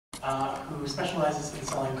who specializes in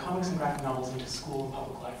selling comics and graphic novels into school and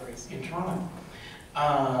public libraries in Toronto.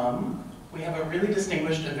 We have a really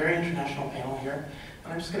distinguished and very international panel here,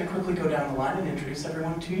 and I'm just going to quickly go down the line and introduce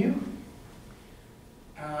everyone to you.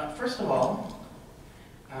 First of all,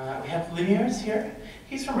 we have Liniers here.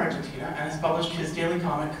 He's from Argentina and has published his daily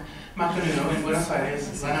comic Macanudo in Buenos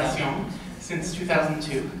Aires, La Nación, since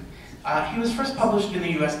 2002. He was first published in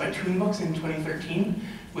the US by Toon Books in 2013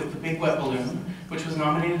 with The Big Wet Balloon, which was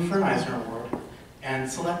nominated for an Eisner Award and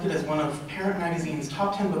selected as one of Parent Magazine's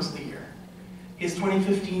top 10 books of the year. His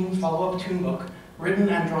 2015 follow-up Toon book, written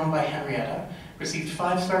and drawn by Henrietta, received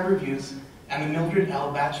 5-star reviews and the Mildred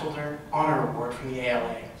L. Batchelder Honor Award from the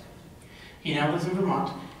ALA. He now lives in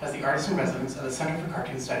Vermont as the artist-in-residence at the Center for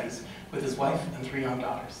Cartoon Studies with his wife and 3 young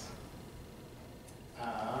daughters.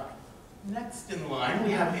 Next in line,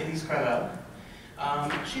 we have Elise Gravel.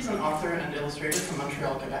 She's an author and illustrator from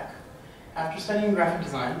Montreal, Quebec. After studying graphic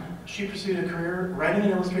design, she pursued a career writing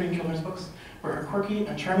and illustrating children's books where her quirky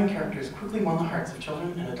and charming characters quickly won the hearts of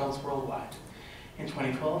children and adults worldwide. In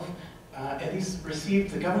 2012, Elise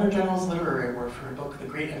received the Governor General's Literary Award for her book, The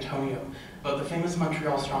Great Antonio, about the famous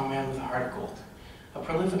Montreal strongman with a heart of gold. A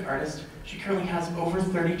prolific artist, she currently has over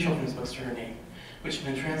 30 children's books to her name, which have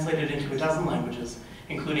been translated into a dozen languages,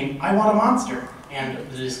 including I Want a Monster and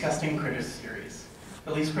the Disgusting Critters series.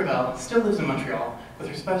 Elise Gravel still lives in Montreal with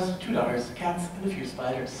her spouse, 2 daughters, cats, and a few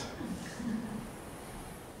spiders.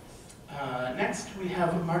 Next, we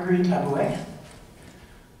have Marguerite Abouet,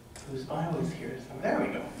 whose bio is here. So there we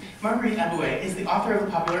go. Marguerite Abouet is the author of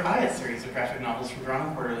the popular Ayat series of graphic novels from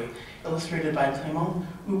Toronto Quarterly, illustrated by Clément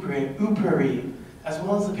Upéry, as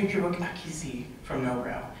well as the picture book Akissi from No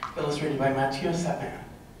Brow, illustrated by Mathieu Sapin.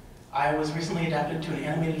 Aya was recently adapted to an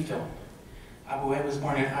animated film. Abouet was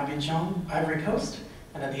born in Abidjan, Ivory Coast,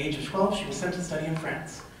 and at the age of 12, she was sent to study in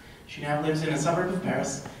France. She now lives in a suburb of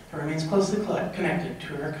Paris and remains closely connected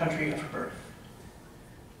to her country of her birth.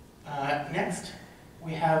 Next,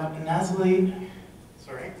 we have Nazeli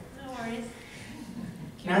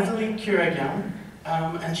Kyuregyan,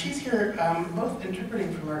 and she's here both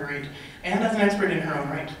interpreting for Marguerite and as an expert in her own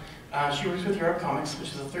right. She works with Europe Comics, which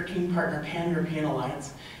is a 13-partner pan-European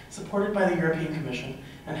alliance supported by the European Commission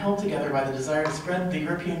and held together by the desire to spread the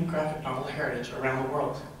European graphic novel heritage around the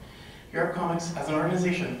world. Europe Comics, as an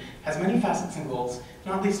organization, has many facets and goals,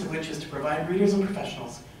 not least of which is to provide readers and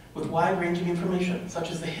professionals with wide-ranging information,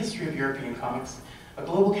 such as the history of European comics, a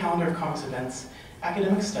global calendar of comics events,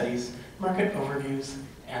 academic studies, market overviews,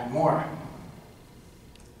 and more.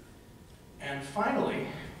 And finally,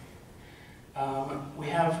 we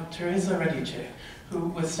have Teresa Radice, who,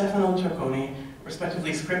 with Stefano Torconi,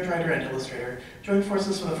 respectively scriptwriter and illustrator, joined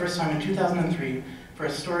forces for the first time in 2003 for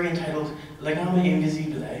a story entitled Legame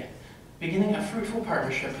Invisibile, beginning a fruitful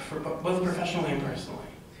partnership for both professionally and personally.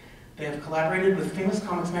 They have collaborated with famous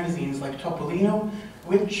comics magazines like Topolino,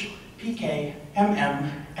 Witch, PK,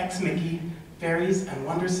 X Mickey, Fairies, and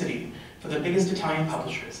Wonder City for the biggest Italian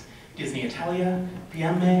publishers, Disney Italia,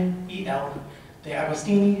 PME, EL, De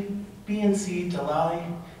Agostini, B&C, Dalai,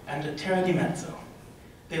 and Terra di Mezzo.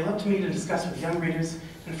 They love to meet and discuss with young readers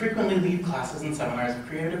and frequently lead classes and seminars of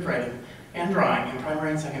creative writing and drawing in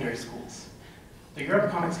primary and secondary schools. The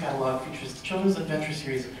Europe Comics catalog features the children's adventure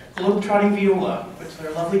series Globetrotting Viola, which there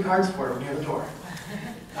are lovely cards for near the door.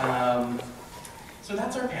 So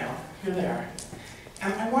that's our panel. Here they are.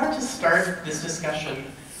 And I wanted to start this discussion.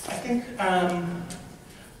 I think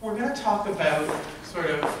we're going to talk about sort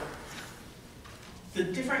of the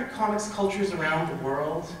different comics cultures around the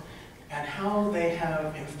world and how they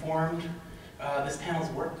have informed this panel's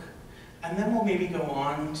work. And then we'll maybe go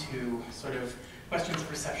on to sort of questions of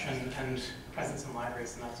reception and presence in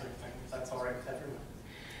libraries and that sort of thing, if that's all right with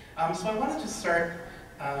everyone. So I wanted to start,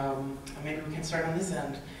 and maybe we can start on this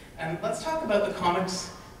end, and let's talk about the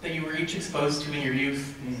comics that you were each exposed to in your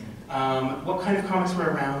youth. What kind of comics were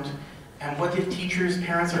around, and what did teachers,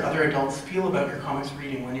 parents, or other adults feel about your comics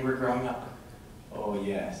reading when you were growing up? Oh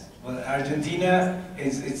yes. Well, Argentina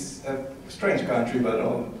it's a strange country, but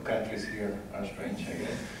all countries here are strange, I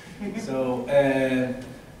guess. So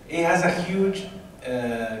it has a huge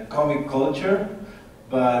comic culture,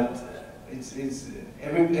 but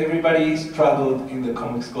everybody struggled in the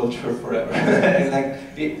comics culture forever.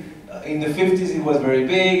 In the 50s it was very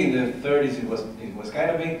big, in the 30s it was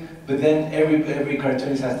kind of big, but then every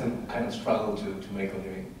cartoonist has to kind of struggle to make a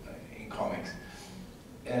living in comics.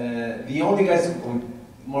 The only guys who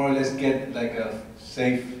more or less get like a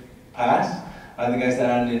safe pass are the guys that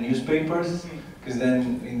are in the newspapers, because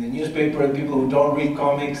then in the newspaper, the people who don't read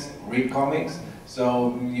comics read comics.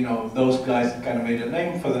 So, you know, those guys kind of made a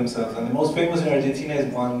name for themselves. And the most famous in Argentina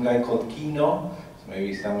is one guy called Kino.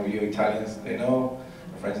 maybe some of you Italians they know,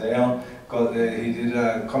 or friends they know, called, he did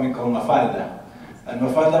a comic called Mafalda. And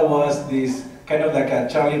Mafalda was this kind of like a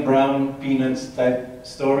Charlie Brown Peanuts type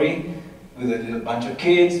story with a little bunch of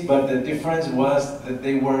kids, but the difference was that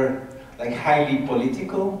they were like highly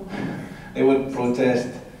political. They would protest,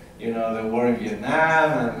 you know, the war in Vietnam,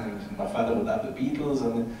 and Mafalda would have the Beatles,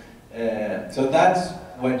 and so that's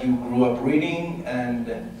what you grew up reading, and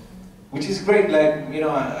which is great. Like, you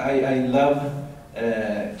know, I love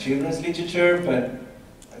children's literature, but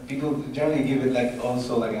people generally give it like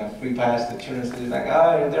also like a free pass to children's literature, like,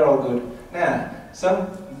 oh, they're all good. Nah, some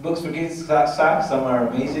books for kids suck, some are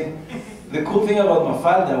amazing. The cool thing about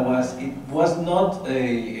Mafalda was it was not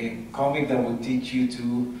a comic that would teach you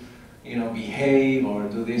to, you know, behave or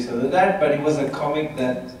do this or do that, but it was a comic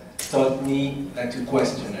that taught me like to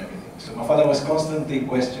question everything. So Mafalda was constantly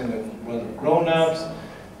questioning the world of grown-ups.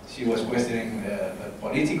 She was questioning the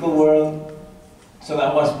political world. So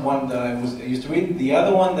that was one that I used to read. The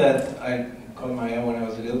other one that I called my own when I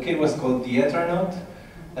was a little kid was called The Eternaut,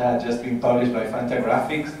 that had just been published by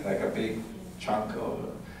Fantagraphics, like a big chunk of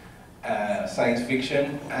science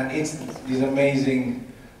fiction. And it's this amazing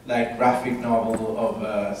like graphic novel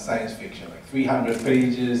of science fiction, like 300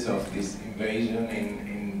 pages of this invasion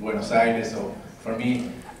in Buenos Aires. So for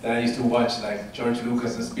me, that I used to watch like George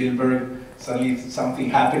Lucas and Spielberg, suddenly something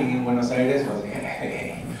happening in Buenos Aires was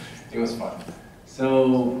it was fun.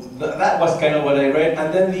 So that was kind of what I read.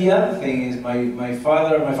 And then the other thing is my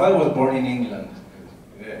father was born in England.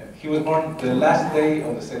 He was born the last day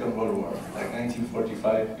of the Second World War, like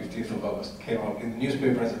 1945, 15th of August, came out in the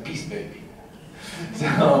newspaper as a peace baby.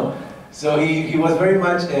 So he was very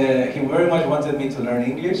much, he very much wanted me to learn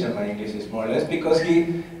English, and my English is more or less, because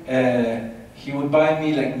he would buy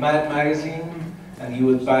me like Mad magazine, and he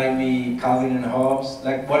would buy me Calvin and Hobbes,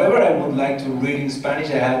 like whatever I would like to read in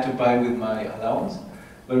Spanish I had to buy with my allowance,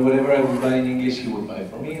 but whatever I would buy in English he would buy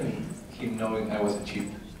for me, and him knowing I was a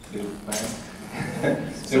cheap little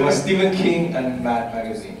man. So it was Stephen King and Mad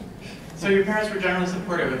magazine. So your parents were generally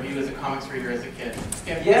supportive of you as a comics reader as a kid?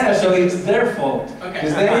 Yeah, so it's their fault.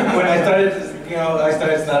 Because then when I started, you know, I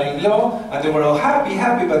started studying law, and they were all happy,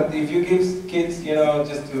 but if you give kids, you know,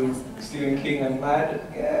 just to Stephen King and Mad,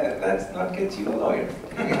 yeah, that's not get you a lawyer.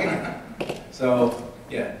 So,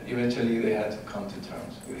 yeah, eventually they had to come to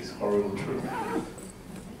terms with this horrible truth.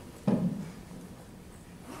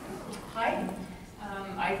 Hi,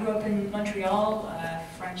 I grew up in Montreal,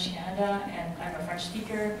 French Canada, and I'm a French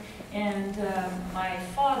speaker. And my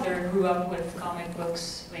father grew up with comic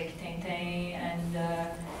books like Tintin and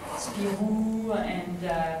Spirou,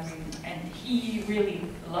 and he really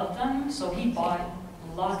loved them, so he bought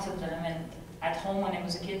lots of them. And at home when I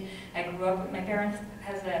was a kid, I grew up with my parents.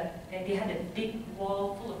 They had a big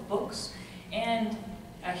wall full of books, and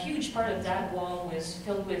a huge part of that wall was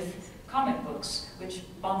filled with comic books, which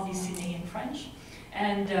bande dessinée in French.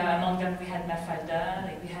 And among them we had Mafalda,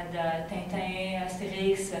 like we had Tintin,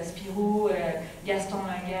 Astérix, Spirou, Gaston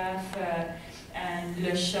Lagaffe, and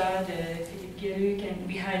Le Chat de Philippe Gueluc, and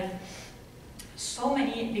we had so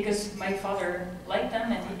many, because my father liked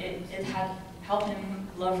them, and it had helped him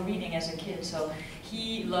love reading as a kid. So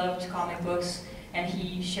he loved comic books, and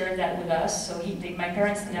he shared that with us. So my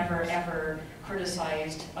parents never ever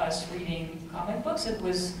criticized us reading comic books. It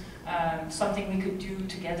was something we could do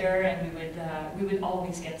together, and we would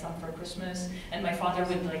always get some for Christmas, and my father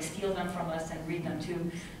would like steal them from us and read them too.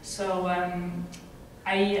 So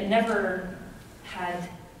I never had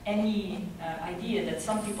any idea that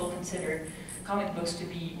some people consider comic books to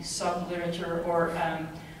be sub-literature or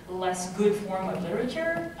less good form of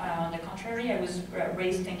literature. On the contrary, I was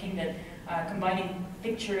raised thinking that combining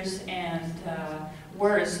pictures and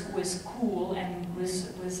words was cool and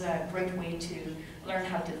was a great way to learn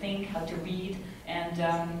how to think, how to read. And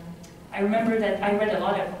I remember that I read a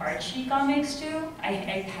lot of Archie comics too. I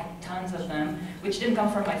had tons of them, which didn't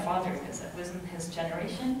come from my father because it wasn't his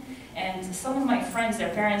generation. And some of my friends,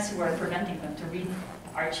 their parents were preventing them to read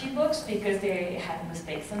Archie books because they had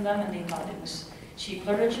mistakes in them and they thought it was cheap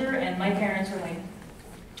literature. And my parents were like,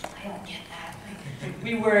 I don't get that.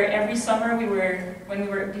 We were, every summer,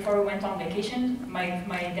 before we went on vacation, my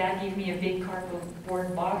dad gave me a big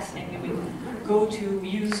cardboard box, and we would go to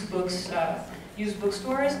used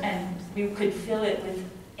bookstores, and we could fill it with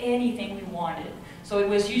anything we wanted. So it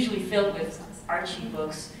was usually filled with Archie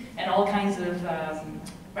books and all kinds of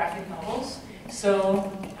graphic novels.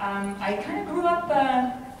 So I kind of grew up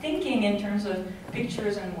thinking in terms of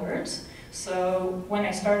pictures and words. So when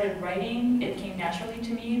I started writing, it came naturally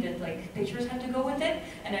to me that like pictures had to go with it,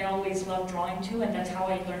 and I always loved drawing too, and that's how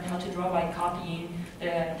I learned how to draw, by copying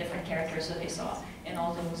the different characters that I saw in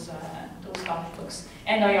all those those comic books.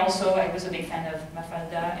 And I was a big fan of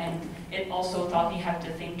Mafalda, and it also taught me how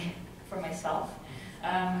to think for myself.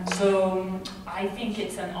 So I think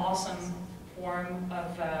it's an awesome form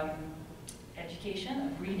of education,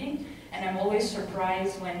 of reading, and I'm always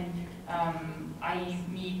surprised when I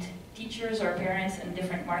meet teachers or parents in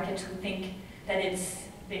different markets who think that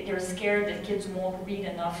they're scared that kids won't read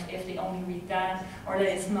enough if they only read that, or that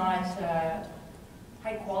it's not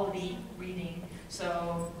high quality reading.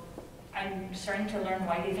 So I'm starting to learn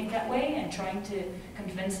why they think that way and trying to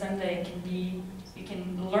convince them that you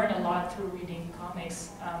can learn a lot through reading comics,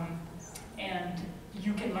 and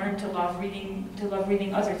you can learn to love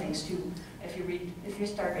reading other things too if you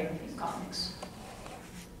start reading comics.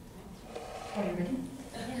 Are you ready?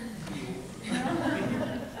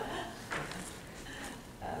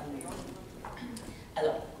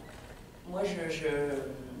 Alors, moi je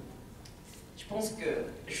pense que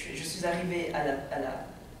je suis arrivée à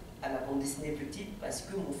la bande dessinée petite parce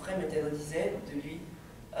que mon frère m'interdisait de lui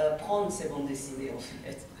prendre ses bandes dessinées en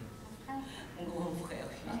fait. Mon grand frère.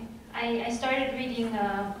 I started reading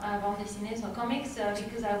bande dessinée, so comics,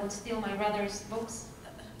 because I would steal my brother's books.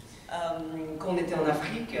 Quand on était en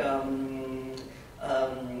Afrique,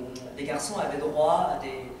 les garçons avaient droit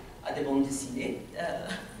à des bandes dessinées.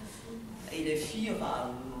 Et les filles,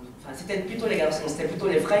 enfin c'était plutôt les garçons, c'était plutôt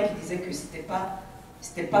les frères qui disaient que c'était pas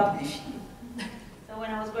pour les filles. So when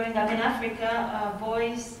I was growing up in Africa,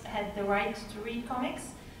 boys had the right to read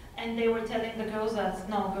comics, and they were telling the girls that,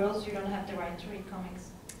 no, girls, you don't have the right to read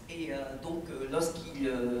comics. Et donc lorsqu'il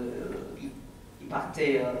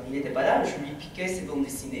partait, il n'était pas là, je lui piquais ses bandes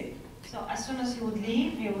dessinées. So as soon as he would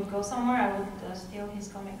leave, he would go somewhere, I would steal his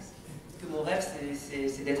comics. Parce que mon rêve,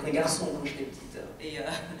 c'est d'être un garçon quand j'étais petite. Et,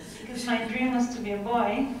 because my dream was to be a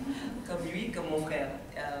boy. Comme lui, comme mon frère.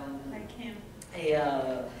 Like him.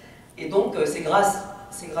 Et donc c'est grâce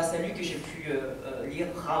à lui que j'ai pu lire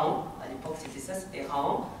Raon. À l'époque c'était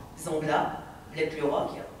Raon, Zangla, Bled le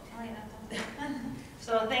Roc.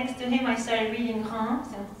 So thanks to him I started reading Raon.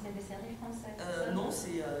 C'est des séries françaises. Non,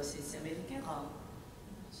 c'est américain Raon.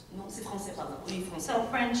 Non, c'est français, pardon. Oui, français. So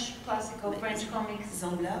French, classical French comics.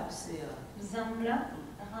 Zangla, c'est... Zangla,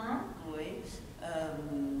 Raon. Oui.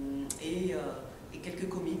 Et quelques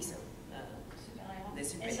comics. Des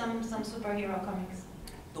super-héros. Et some superhero comics.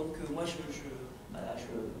 Donc moi,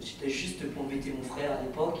 j'étais juste pour embêter mon frère à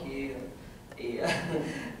l'époque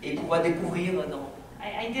et pouvoir découvrir dans...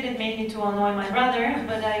 I did it mainly to annoy my brother,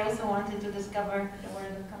 but I also wanted to discover the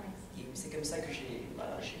world of comics. Et c'est comme ça que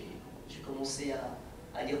j'ai commencé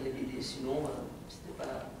à lire des BD, sinon c'était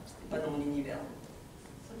pas dans mon univers.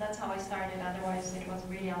 So that's how I started, otherwise it was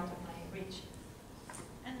really out of my reach.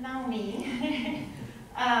 And now me.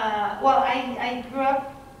 Well, I grew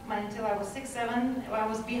up until I was 6, 7. I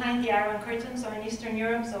was behind the Iron Curtain, so in Eastern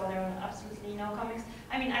Europe, so there were absolutely no comics.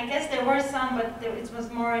 I mean, I guess there were some, but it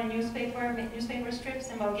was more newspaper strips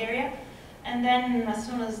in Bulgaria. And then as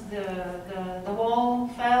soon as the wall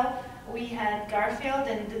fell, we had Garfield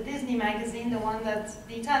and the Disney magazine, the one that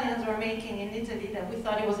the Italians were making in Italy, that we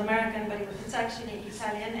thought it was American, but it's actually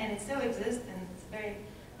Italian, and it still exists, and it's very,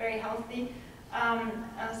 very healthy.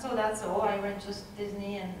 So that's all. I read just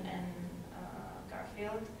Disney and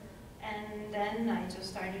Garfield. And then I just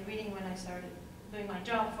started reading when I started doing my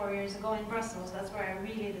job 4 years ago in Brussels. That's where I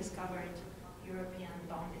really discovered European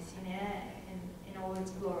bande dessinée in all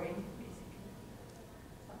its glory, basically.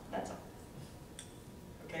 So that's all.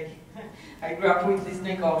 Okay. I grew up with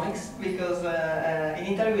Disney comics because in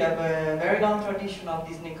Italy we have a very long tradition of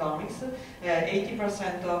Disney comics.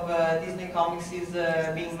 80% of Disney comics is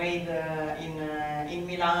being made in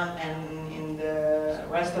Milan and in the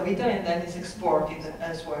rest of Italy, and then is exported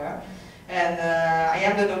elsewhere. And I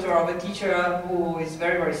am the daughter of a teacher who is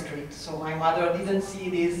very, very strict. So my mother didn't see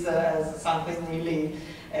this as something really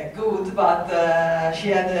good, but she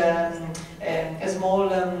had a small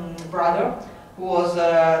brother who was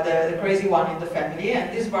the crazy one in the family,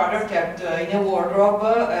 and this brother kept in a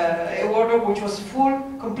wardrobe which was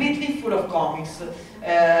completely full of comics.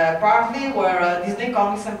 Partly were Disney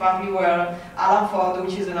comics and partly were Alan Ford,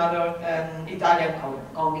 which is another Italian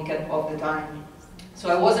comic of the time. So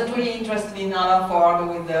I wasn't really interested in Alan Ford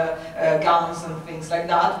with the guns and things like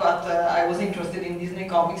that, but I was interested in Disney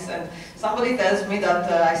comics, and somebody tells me that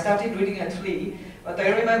I started reading at 3, but I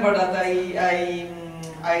remember that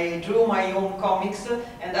I drew my own comics,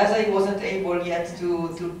 and as I wasn't able yet to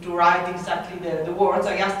write exactly the words,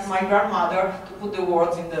 I asked my grandmother to put the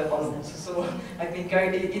words in the columns. So I think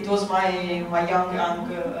it was my young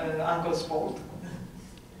uncle's fault.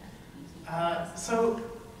 So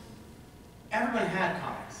everyone had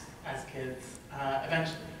comics as kids,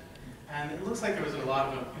 eventually. and it looks like there was a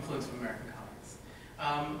lot of influence from American comics.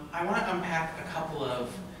 I want to unpack a couple of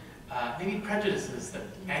maybe prejudices that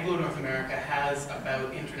Anglo-North America has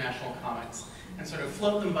about international comics and sort of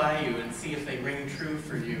float them by you and see if they ring true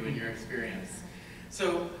for you in your experience.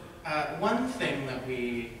 So one thing that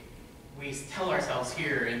we tell ourselves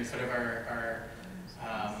here in sort of our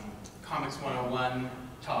Comics 101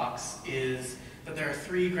 talks is that there are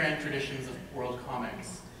 3 grand traditions of world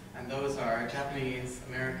comics, and those are Japanese,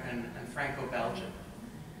 American, and Franco-Belgian.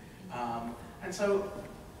 And so,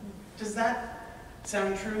 does that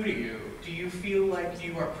sound true to you? Do you feel like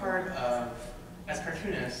you are part of, as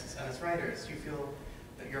cartoonists and as writers, do you feel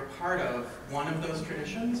that you're part of one of those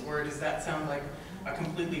traditions, or does that sound like a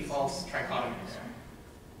completely false trichotomy?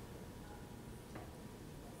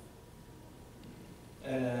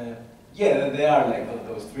 Yeah, they are like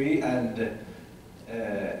those 3, and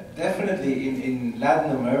definitely in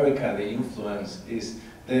Latin America the influence is,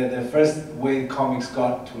 the first way comics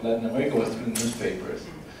got to Latin America was through newspapers.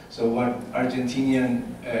 So what Argentinian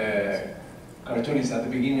cartoonists at the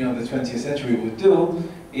beginning of the 20th century would do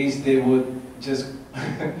is they would just,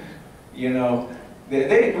 you know, we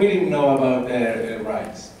didn't know about their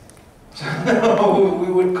rights. So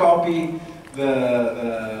we would copy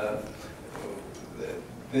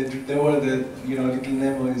there were Little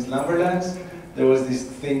Nemo in Slumberlands. There was this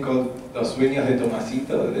thing called Los Sueños de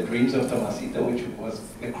Tomasito, the Dreams of Tomasito, which was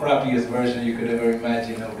the crappiest version you could ever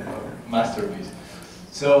imagine of a masterpiece.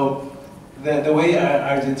 So the way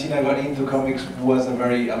Argentina got into comics was a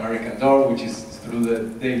very American door, which is through the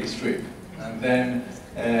daily strip. And then,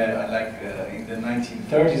 in the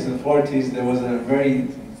 1930s and 40s, there was a very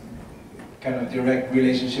kind of direct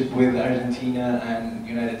relationship with Argentina and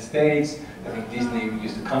United States. I think Disney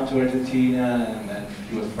used to come to Argentina, and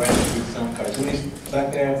he was friends with some cartoonists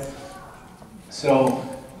back there. So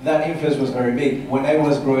that influence was very big. When I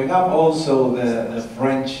was growing up, also the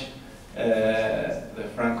French, the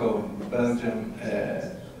Franco-Belgian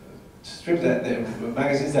strip, the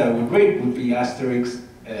magazines that I would read would be Asterix,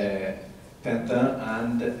 Tintin,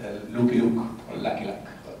 and Lucky Luke, or Lucky Luck.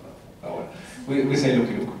 We say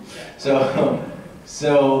Lucky Luke.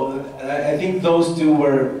 So I think those 2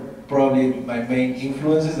 were probably my main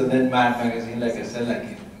influences, and then Mad Magazine, like I said,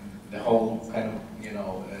 like the whole kind of,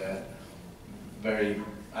 very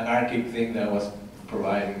anarchic thing that I was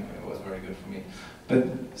providing was very good for me. But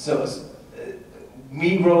so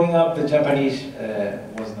me growing up, the Japanese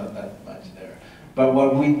was not that much there. But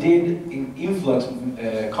what we did in influx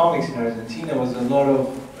comics in Argentina was a lot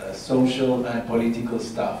of social and political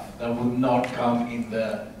stuff that would not come in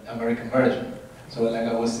the American version. So like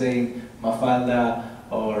I was saying, Mafalda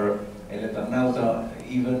or El Eternauta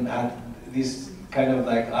even had this kind of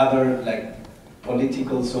like other like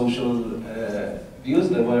political, social views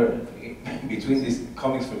that were between these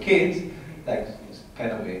comics for kids, like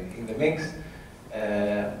kind of in the mix,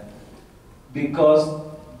 because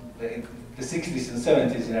the 60s and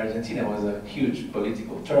 70s in Argentina was a huge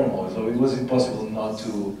political turmoil, so it was impossible not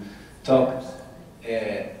to talk,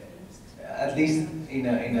 at least in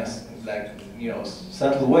a like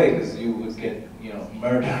subtle way, because you would get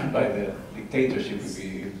murdered by the dictatorship if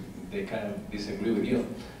they kind of disagree with you.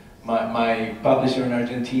 My publisher in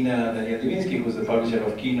Argentina, Daniel Divinsky, who's the publisher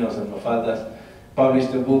of Kinos and Mafaldas,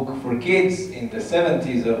 published a book for kids in the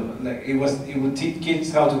 70s of like it would teach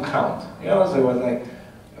kids how to count. So it was like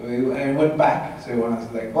I went back. So it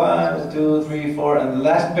was like 1, 2, 3, 4, and the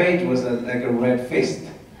last page was like a red fist.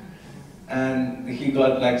 And he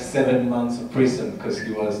got like 7 months of prison because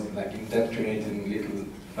he was like indoctrinating little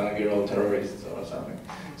 5-year-old terrorists or something.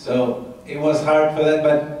 So it was hard for that,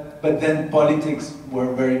 but then politics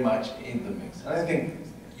were very much in the mix. And I think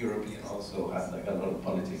European also has like a lot of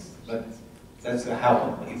politics, but that's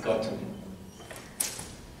how it got to me.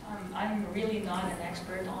 I'm really not an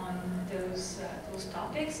expert on those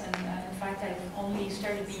topics, and in fact I've only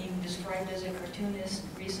started being described as a cartoonist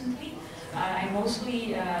recently. I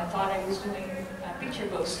mostly thought I was doing picture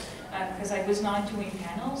books because I was not doing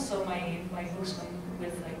panels, so my books went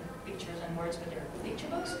with like pictures and words, but they're picture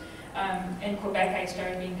books. In Quebec I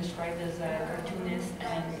started being described as a cartoonist,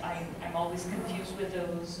 and I'm always confused with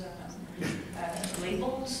those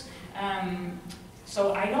labels.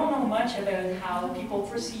 So I don't know much about how people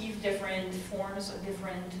perceive different forms of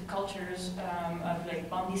different cultures of like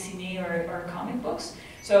bande dessinée or comic books.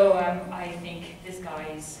 So I think this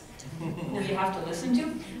guy's who you have to listen to.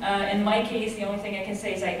 In my case, the only thing I can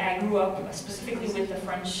say is I grew up specifically with the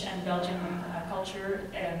French and Belgian culture.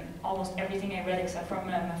 Almost everything I read except from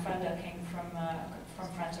Mafalda came from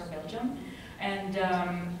France or Belgium. And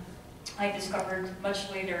I discovered much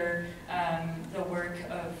later the work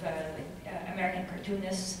of American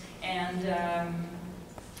cartoonists, and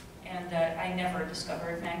I never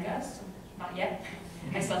discovered mangas, not yet.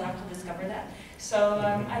 I still have to discover that. So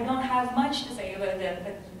I don't have much to say about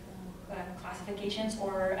the classifications,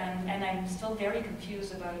 and I'm still very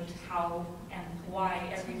confused about how and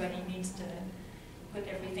why everybody needs to put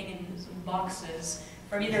everything in boxes.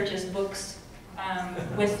 For me, they're just books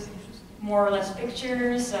with more or less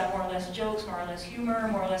pictures, more or less jokes, more or less humor,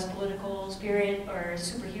 more or less political spirit, or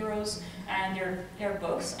superheroes, and they're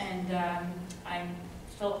books, and I'm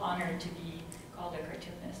still honored to be called a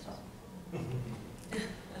cartoonist.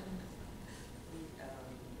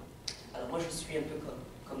 Alors moi je suis un peu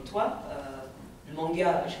comme toi. Le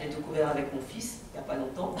manga, je l'ai découvert avec mon fils il n'y a pas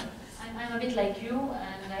longtemps. I'm a bit like you,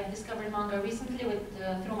 and I've discovered manga recently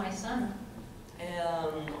through my son. Et,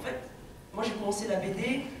 en fait, moi j'ai commencé la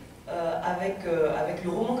BD avec le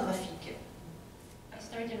roman graphique.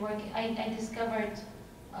 I discovered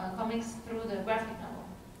comics through the graphic novel.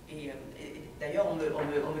 Et d'ailleurs on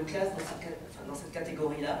me classe dans cette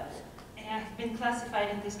catégorie-là. And I've been classified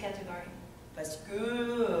in this category. Parce que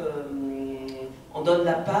on donne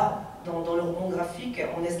la part, dans le roman graphique,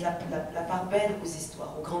 on laisse la part belle aux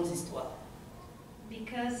histoires, aux grandes histoires.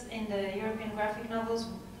 Because in the European graphic novels,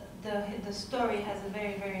 the story has a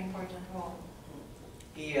very, very important role.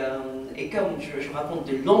 Et comme je raconte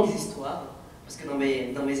de longues histoires, parce que dans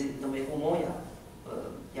mes romans,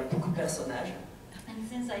 il y a beaucoup de personnages. And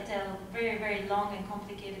since I tell very, very long and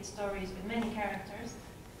complicated stories with many characters.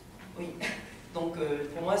 Oui. Donc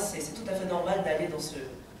pour moi c'est tout à fait normal d'aller dans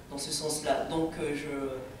ce sens-là. Donc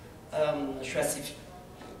je suis assez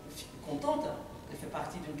contente de faire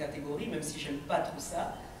partie d'une catégorie, même si j'aime pas trop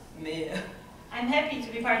ça. Mais I'm happy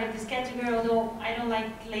to be part of this category, although I don't like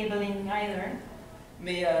labeling either.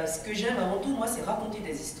 Mais ce que j'aime avant tout, moi, c'est raconter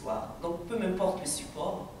des histoires. Donc peu m'importe le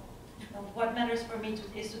support. Donc, what matters for me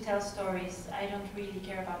is to tell stories. I don't really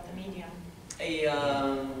care about the medium. Et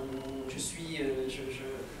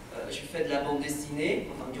je fais de la bande dessinée,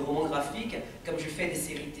 enfin du roman graphique, comme je fais des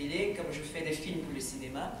séries télé, comme je fais des films pour le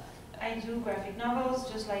cinéma. I do graphic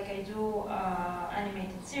novels, just like I do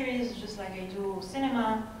animated series, just like I do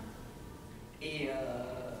cinema. Et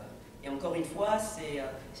encore une fois, c'est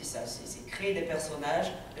ça, c'est créer des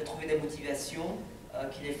personnages, de trouver des motivations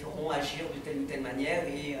qui les feront agir de telle ou telle manière.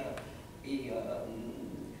 Et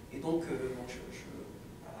donc,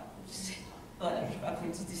 voilà, je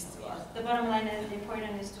raconte une histoire. The bottom line is the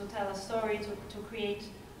important is to tell a story, to create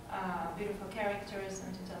beautiful characters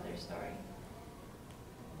and to tell their story.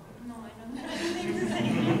 No, I don't have anything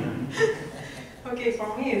to say. Okay,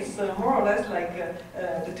 for me it's more or less like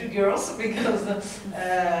the two girls, because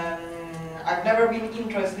I've never been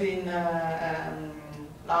interested in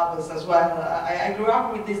novels as well. I grew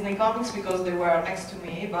up with Disney comics because they were next to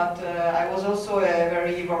me, but I was also a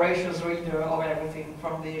very voracious reader of everything,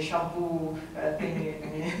 from the shampoo thing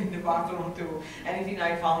in the bathroom to anything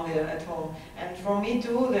I found at home. And for me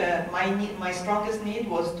too, my strongest need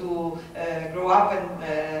was to grow up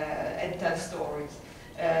and tell stories.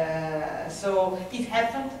 So it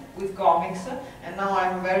happened with comics, and now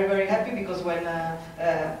I'm very, very happy because when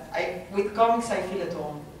with comics I feel at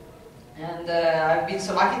home. And I've been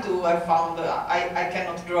so lucky to have found, I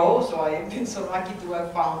cannot draw, so I've been so lucky to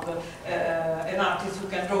have found an artist who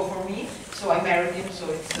can draw for me, so I married him, so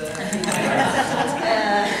it's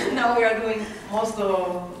now we are doing most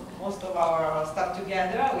of our stuff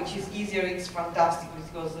together, which is easier. It's fantastic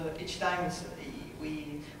because each time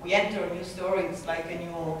we enter a new story. It's like a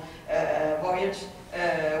new voyage,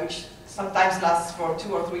 which sometimes lasts for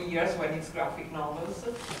 2 or 3 years when it's graphic novels.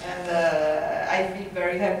 And I feel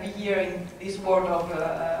very happy here in this world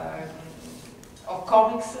of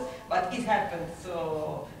comics, but it happened.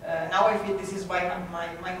 So now I feel this is my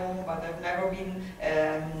home, but I've never been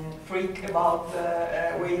freak about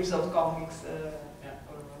waves of comics. Yeah.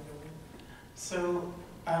 So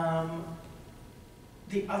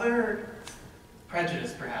the other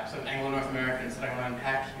prejudice, perhaps, of Anglo-North Americans that I want to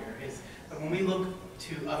unpack here is that when we look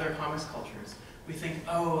to other comics cultures, we think,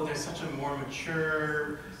 oh, there's such a more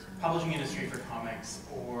mature publishing industry for comics,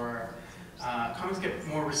 or comics get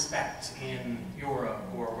more respect in Europe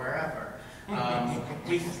or wherever.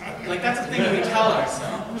 Like that's a thing that we tell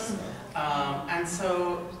ourselves. And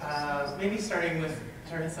so maybe starting with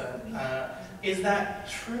Teresa, is that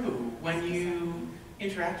true when you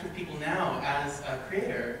interact with people now as a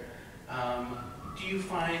creator? Do you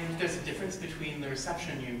find there's a difference between the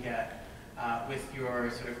reception you get with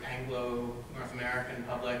your sort of Anglo-North American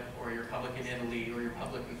public, or your public in Italy, or your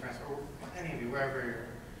public in France, or any of you, wherever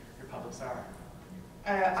your publics are?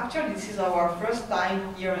 Actually, this is our first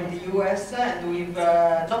time here in the US, and we've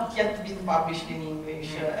not yet been published in English.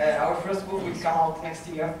 Our first book will come out next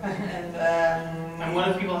year. And what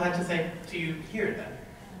have people had to say to you here then?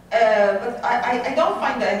 But I don't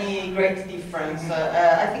find any great difference.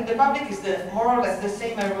 I think the public is more or less the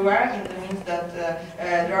same everywhere, in the means that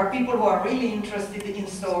there are people who are really interested in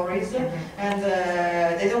stories, and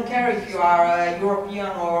they don't care if you are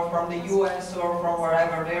European or from the US or from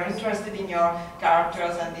wherever. They are interested in your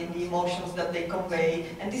characters and in the emotions that they convey,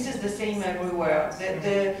 and this is the same everywhere.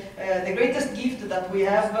 The greatest gift that we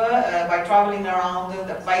have by traveling around,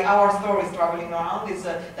 by our stories traveling around, is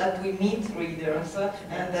that we meet readers,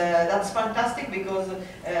 and that's fantastic because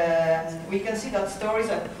we can see that stories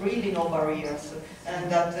have really no barriers, and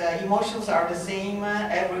that emotions are the same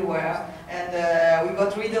everywhere. And we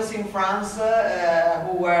got readers in France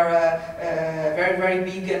who were very, very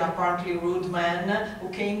big and apparently rude men who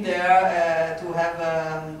came there to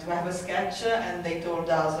have a sketch, and they told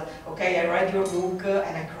us, "Okay, I read your book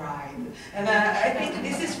and I cried." And I think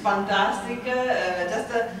this is fantastic.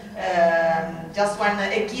 Just when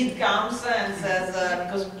a kid comes and says,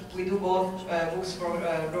 because we do both books for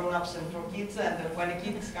grown-ups and for kids, and when a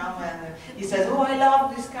kid comes and he says, "Oh, I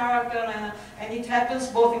love this character," and it happens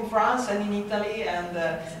both in France and in Italy, and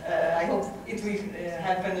I hope it will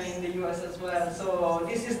happen in the US as well. So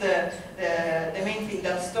this is the main thing,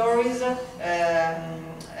 that stories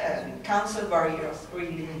cancel barriers,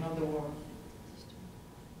 really, of the world.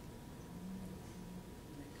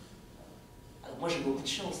 Alors moi j'ai beaucoup de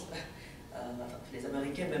chance. Les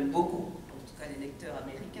Américains m'aiment beaucoup, en tout cas les lecteurs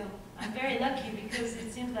américains. I'm very lucky because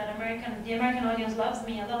it seems that the American audience loves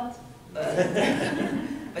me a lot.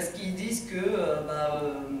 Parce qu'ils disent que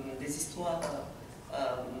des histoires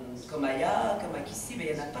comme Aya, comme Akissi, il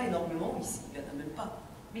n'y en a pas énormément ici, il n'y en a même pas.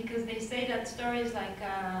 Because they say that stories like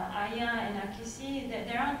Aya and Akissi,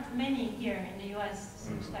 there aren't many here in the US,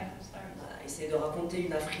 such type of stories. Essayer de raconter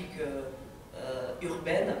une Afrique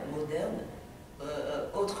urbaine, moderne,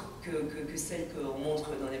 autre que celle qu'on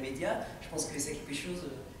montre dans les médias, je pense que c'est quelque chose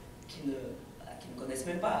qu'ils ne connaissent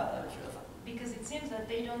même pas. Because it seems that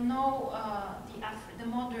they don't know the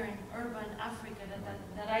modern urban Africa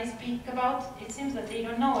that I speak about. It seems that they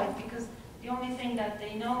don't know it because the only thing that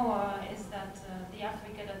they know is that the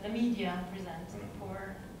Africa that the media present.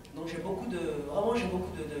 Donc j'ai beaucoup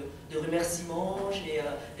de remerciements.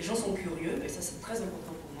 Les gens sont curieux et ça c'est très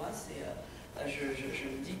important pour moi. Je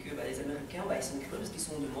me dis que les Américains ils sont curieux parce qu'ils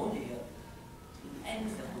sont en demande and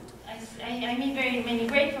I meet very many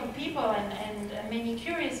grateful people and many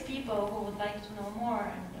curious people who would like to know more,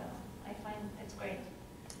 and I find it's great.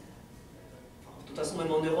 De toute façon,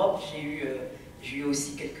 même en Europe, j'ai eu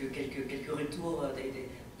aussi quelques retours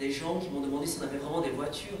des gens qui m'ont demandé si on avait vraiment des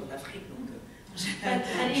voitures en Afrique. Donc,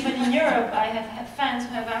 but even in Europe, I have had fans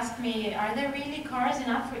who have asked me, "Are there really cars in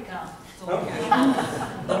Africa?"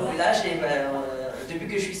 Donc là, depuis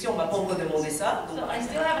que je suis ici, on m'a pas encore demandé ça. Donc... So I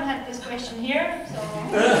still haven't had this question here. So.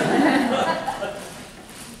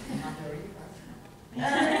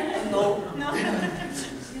 No. No.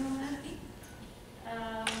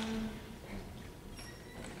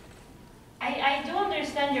 I do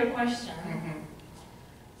understand your question,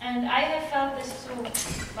 and I have felt this too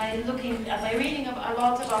by reading a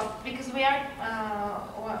lot about, because we are.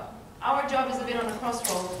 Our job is a bit on a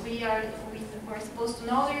crossroads. We're supposed to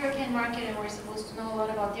know the European market, and we're supposed to know a lot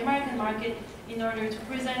about the American market in order to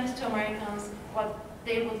present to Americans what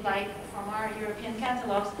they would like from our European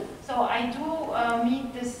catalogs. So I do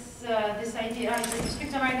meet this idea. I speak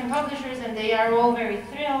to American publishers, and they are all very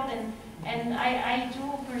thrilled. And I do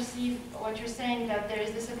perceive what you're saying, that there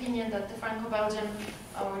is this opinion that the Franco-Belgian,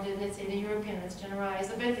 or let's say the European, let's generalize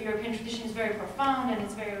a bit, the European tradition is very profound and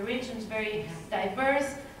it's very rich and it's very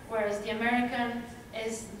diverse, whereas the American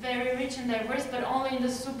is very rich and diverse, but only in the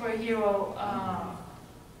superhero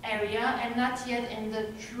area and not yet in the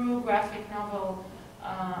true graphic novel.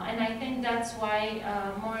 And I think that's why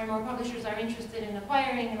more and more publishers are interested in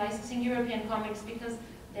acquiring and licensing European comics, because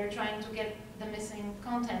they're trying to get the missing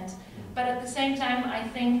content. But at the same time, I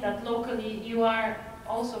think that locally you are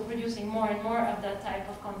also producing more and more of that type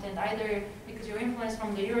of content, either because you're influenced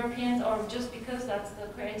from the Europeans or just because that's the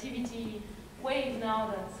creativity wave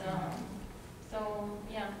now. So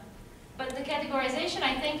yeah. But the categorization,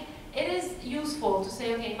 I think it is useful to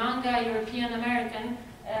say, okay, manga, European, American.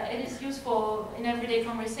 It is useful in everyday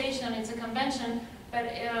conversation. It's a convention. But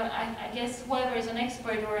I guess whoever is an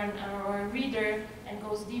expert or a reader and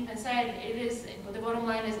goes deep inside, the bottom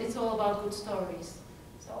line is it's all about good stories.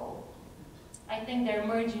 So I think they're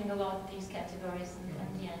merging a lot, these categories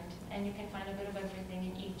in the end. And you can find a bit of everything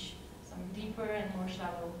in each. Some deeper and more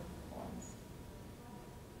shallow ones.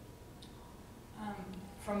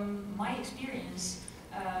 From my experience,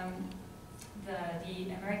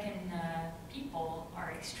 the American people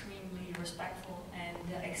are extremely respectful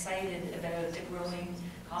and excited about the growing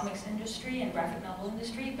comics industry and graphic novel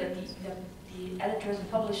industry, but the editors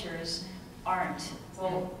and publishers aren't.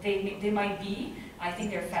 Well, they might be. I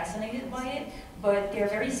think they're fascinated by it, but they're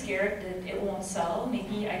very scared that it won't sell.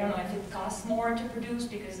 Maybe, I don't know if it costs more to produce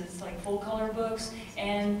because it's like full color books,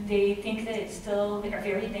 and they think that it's still a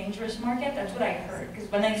very dangerous market. That's what I heard.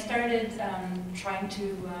 Because when I started trying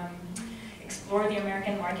to explore the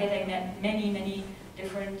American market, I met many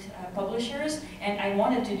different publishers, and I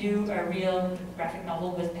wanted to do a real graphic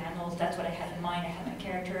novel with panels. That's what I had in mind. I had my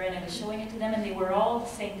character, and I was showing it to them, and they were all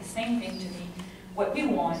saying the same thing to me. What we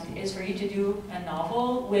want is for you to do a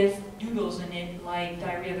novel with doodles in it, like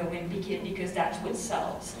Diary of a Wimpy Kid, because that's what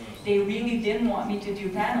sells. They really didn't want me to do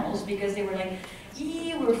panels because they were like,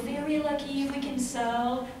 we're very lucky if we can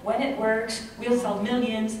sell. When it works, we'll sell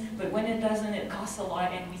millions, but when it doesn't, it costs a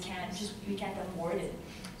lot, and we can't afford it.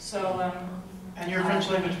 So. And your French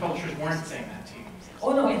language publishers weren't saying that to you?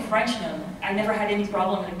 Oh no, in French, no. I never had any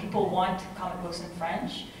problem. Like, people want comic books in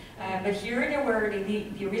French. But here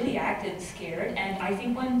they really acted scared, and I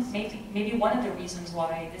think maybe one of the reasons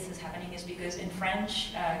why this is happening is because in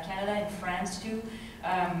French, Canada and France too,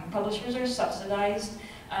 publishers are subsidized,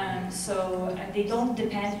 so they don't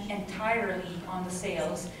depend entirely on the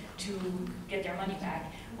sales to get their money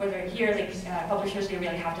back. Whether here, like publishers, they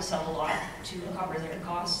really have to sell a lot to cover their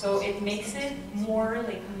costs, so it makes it more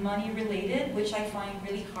like money related, which I find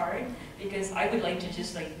really hard because I would like to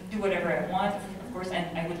just like do whatever I want. Of course,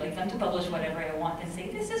 and I would like them to publish whatever I want and say,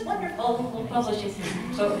 this is wonderful, we'll publish it.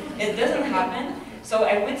 So it doesn't happen. So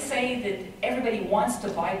I would say that everybody wants to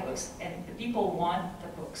buy books, and the people want the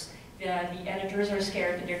books. The editors are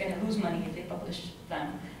scared that they're going to lose money if they publish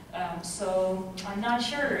them. So I'm not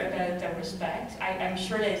sure about the respect. I'm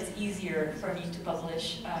sure that it's easier for me to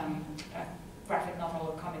publish a graphic novel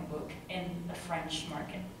or comic book in the French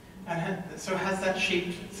market. And so has that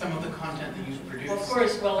shaped some of the content that you've produced? Well, of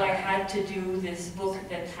course, well, I had to do this book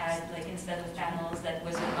that had, like, instead of panels, that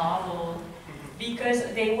was a novel, because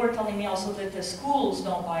they were telling me also that the schools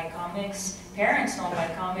don't buy comics, parents don't buy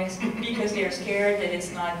comics, because they're scared that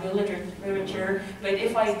it's not good literature. But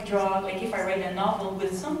if I if I write a novel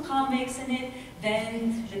with some comics in it,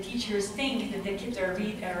 then the teachers think that the kids are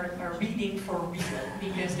reading for real,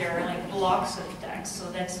 because there are like blocks of text,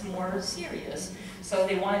 so that's more serious. So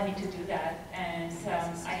they wanted me to do that, and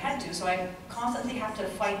I had to. So I constantly have to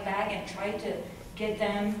fight back and try to get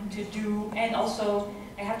them to do, and also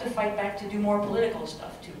I have to fight back to do more political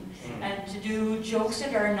stuff too, and to do jokes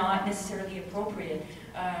that are not necessarily appropriate,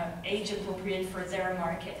 age appropriate for their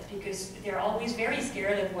market, because they're always very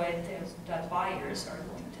scared of what the buyers are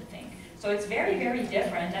going to think. So it's very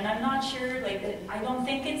different, and I'm not sure, like, I don't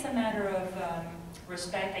think it's a matter of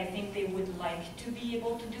respect. I think they would like to be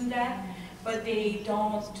able to do that, but they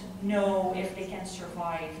don't know if they can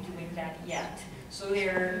survive doing that yet. So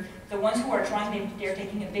they're the ones who are trying, they're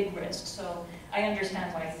taking a big risk. So I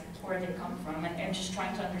understand where they come from, and I'm just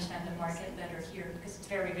trying to understand the market better here, because it's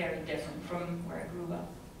very different from where I grew up.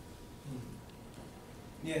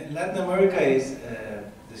 Yeah, Latin America is,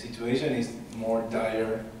 the situation is more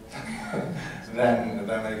dire than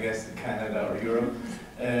I guess Canada or Europe.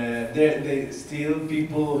 They still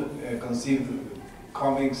people conceive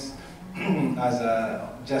comics as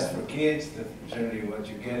just for kids. Generally what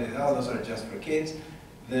you get is, oh, those are just for kids.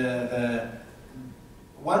 The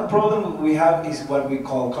one problem we have is what we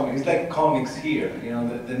call comics. It's like comics here. You know,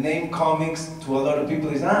 the name comics to a lot of people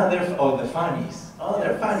is, they're the funnies. Oh,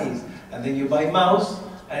 they're funnies. And then you buy mouse,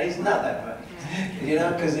 and it's not that funny. You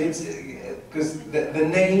know, because the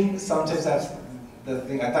name sometimes has the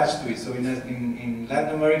thing attached to it. So in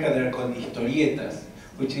Latin America, they're called historietas,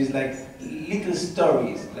 which is like little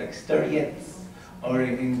stories, like storiettes. Or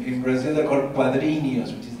in Brazil, they're called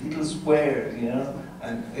quadrinhos, which is little squares, you know,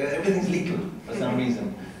 and everything's little for some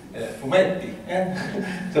reason. Fumetti.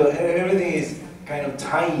 So everything is kind of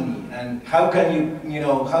tiny. And how can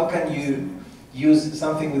you use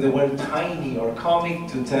something with the word tiny or comic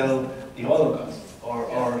to tell the Holocaust,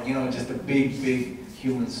 or just a big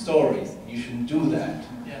human story? You shouldn't do that.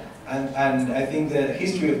 Yeah. And I think the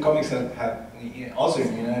history of comics have also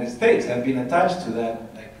in the United States have been attached to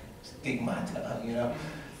that, like, stigmata, you know.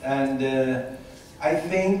 And I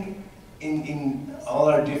think in all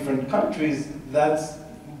our different countries, that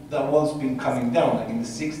wall's been coming down. Like in the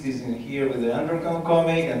 60s in here with the underground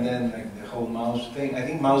comic, and then like the whole mouse thing. I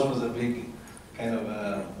think mouse was a big kind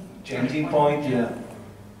of changing point.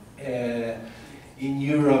 Yeah. In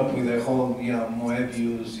Europe with the whole,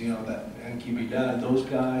 Moebius, that Anki Vidal, those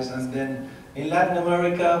guys, and then In Latin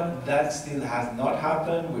America, that still has not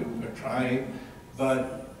happened. We're trying,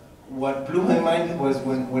 but what blew my mind was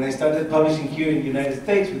when I started publishing here in the United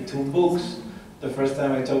States with 2 books. The first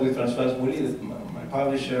time I talked with Françoise Mouly, my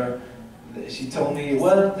publisher, she told me,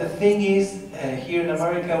 well, the thing is, here in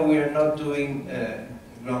America, we are not doing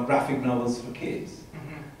graphic novels for kids.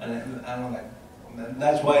 And I'm like,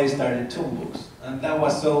 that's why I started 2 books. And that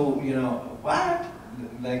was so, you know, what?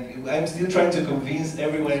 Like, I'm still trying to convince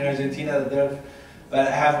everyone in Argentina that they're, but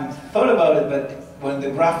I haven't thought about it, but when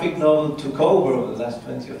the graphic novel took over the last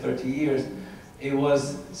 20 or 30 years, it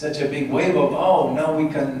was such a big wave of, oh, now we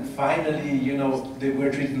can finally, you know,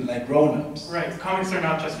 we're treated like grown-ups. Right, comics are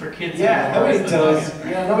not just for kids. Yeah,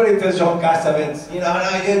 nobody tells John Cassavetes, you know,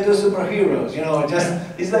 no, you do superheroes, you know, just,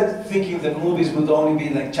 it's like thinking that movies would only be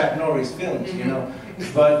like Chuck Norris films, you know.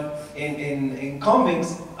 But in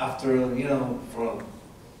comics, after, you know, for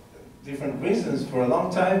different reasons, for a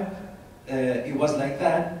long time, it was like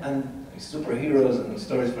that, and superheroes and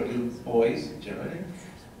stories for little boys, generally.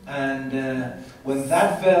 And when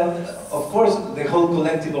that fell, of course, the whole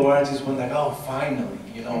collective of artists went like, oh, finally,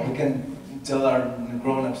 you know, we can tell our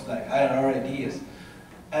grown-ups like our ideas.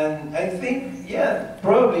 And I think, yeah,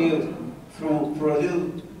 probably for a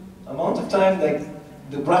little amount of time, like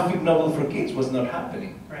the graphic novel for kids was not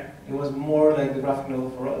happening. Right. It was more like the graphic novel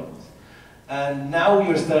for adults. And now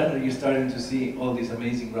you're starting to see all these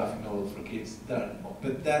amazing graphic novels for kids.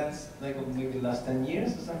 But that's like maybe the last 10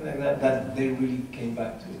 years or something like that, that they really came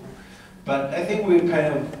back to. But I think we're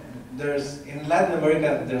kind of, in Latin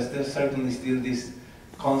America, there's certainly still this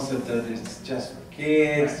concept that it's just for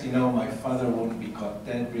kids. You know, my father wouldn't be caught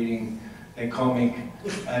dead reading a comic,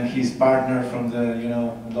 and his partner from the, you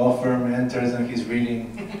know, law firm enters and he's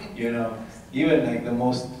reading, you know, even like the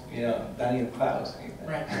most, you know, Daniel Klaus.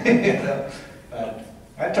 Right. You know?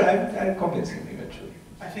 But I convince him eventually.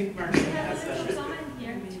 I think Marguerite has that.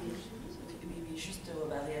 Juste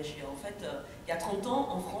réagir. En fait, il y a 30 ans,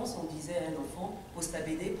 en France, on disait à un enfant, pose ta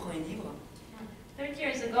BD, prends un livre. 30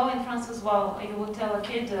 years ago in France as well, you would tell a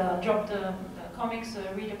kid, drop the comics,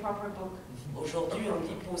 read a proper book. Aujourd'hui, on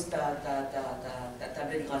dit, pose ta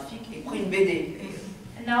tablette graphique et prends une BD.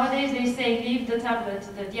 And nowadays they say, leave the tablet,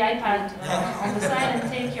 the iPad on the side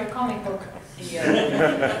and take your comic book.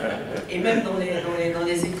 Et même dans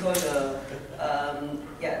les écoles,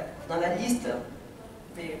 dans la liste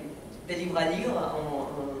des livres à lire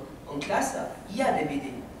en classe, il y a des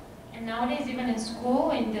BD. And nowadays, even in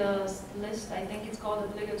school, in the list, I think it's called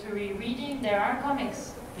obligatory reading, there are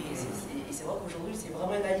comics. Et c'est vrai qu'aujourd'hui, c'est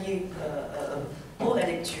vraiment un allié pour la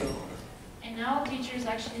lecture. And now teachers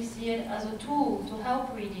actually see it as a tool to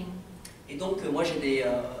help reading. Et donc, moi,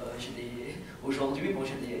 aujourd'hui,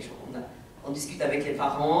 on discute avec les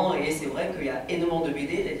parents, et c'est vrai qu'il y a énormément de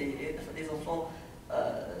BD, les enfants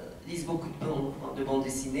lisent beaucoup de bandes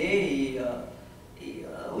dessinées, et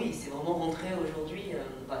oui, c'est vraiment rentré aujourd'hui,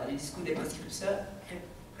 le discours des prescripteurs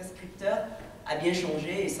a bien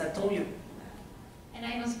changé, et ça tant mieux. And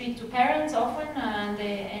I even speak to parents often, and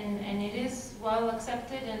it is well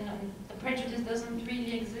accepted, and the prejudice doesn't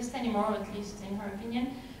really exist anymore, at least in her opinion,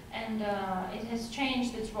 and it has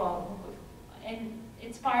changed its role, and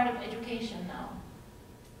it's part of education now.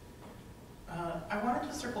 I wanted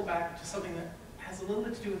to circle back to something that has a little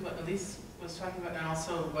bit to do with what Elise was talking about, and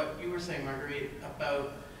also what you were saying, Marguerite,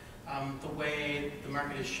 about the way the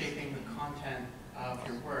market is shaping the content of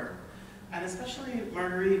your work. And especially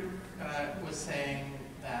Marguerite was saying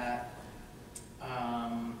that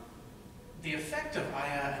the effect of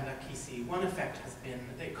Aya and Akissi, one effect has been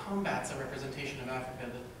that it combats a representation of Africa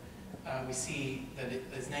that we see that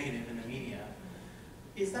is negative in the media.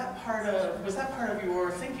 Was that part of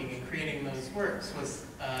your thinking in creating those works?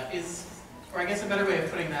 Or I guess a better way of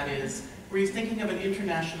putting that is, were you thinking of an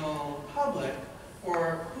international public,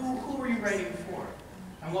 or who were you writing for?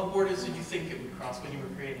 And what borders did you think it would cross when you were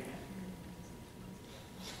creating it?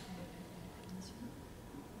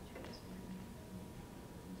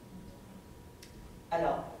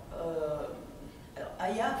 Alors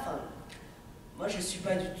Aya, moi je suis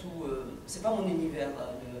pas du tout, c'est pas mon univers,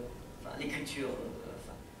 l'écriture.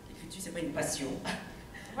 L'écriture c'est pas une passion.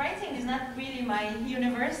 Writing is not really my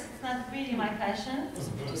universe, it's not really my passion.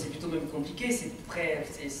 C'est plutôt même compliqué, c'est très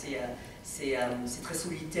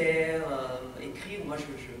solitaire, écrire. Moi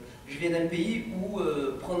je viens d'un pays où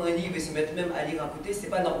prendre un livre et se mettre même à lire à côté, c'est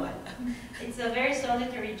pas normal. It's a very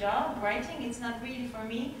solitary job, writing, it's not really for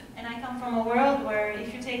me. And I come from a world where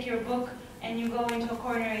if you take your book and you go into a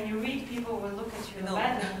corner and you read, people will look at you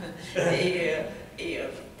badly. Et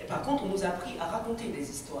par contre, on nous a appris à raconter des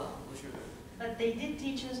histoires. But they did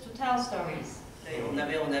teach us to tell stories.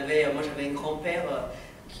 Moi j'avais un grand-père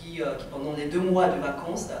qui pendant les 2 mois de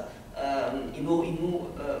vacances,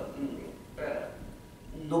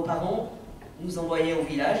 nos parents nous envoyaient au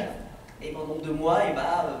village, et pendant 2 mois,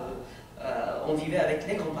 on vivait avec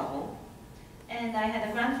les grands-parents. And I had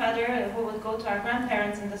a grandfather who would go to our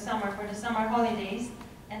grandparents in the summer for the summer holidays,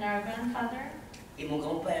 and our grandfather. Et mon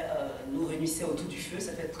grand-père nous réunissait autour du feu,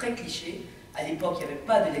 ça fait très cliché. À l'époque, il n'y avait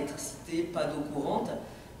pas d'électricité, pas d'eau courante,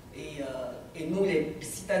 et nous, les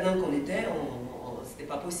citadins qu'on était, c'était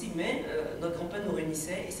pas possible, mais notre grand-père nous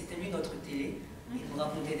réunissait, et c'était lui notre télé, et il nous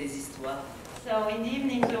racontait des histoires. So in the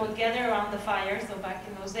evenings we would gather around the fire. So back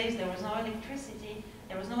in those days there was no electricity,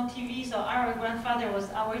 there was no TV, so our grandfather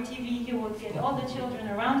was our TV. He would get all the children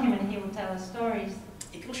around him and he would tell us stories.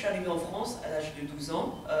 Et quand je suis arrivée en France, à l'âge de 12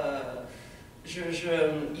 ans,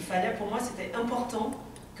 il fallait, pour moi, c'était important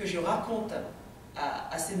que je raconte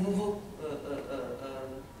à ces nouveaux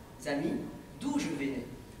amis d'où je venais.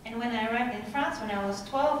 And when I arrived in France when I was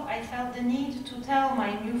 12, I felt the need to tell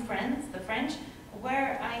my new friends, the French,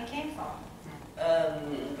 where I came from.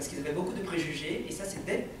 Parce qu'ils avaient beaucoup de préjugés, et ça c'est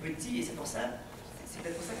dès petit, et c'est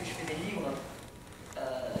peut-être pour ça que je fais des livres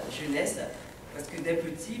jeunesse, parce que dès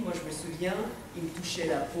petit, moi je me souviens, ils me touchaient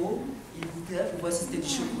la peau, ils goûtaient pour voir si c'était du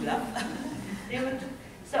chocolat.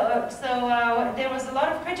 There was a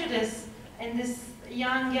lot of prejudice in these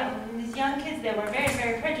young kids. They were very,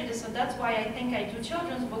 very prejudiced, so that's why I think I do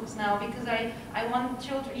children's books now, because I want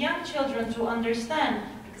young children to understand.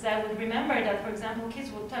 I would remember that, for example, kids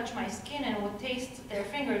would touch my skin and would taste their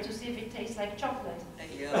finger to see if it tastes like chocolate.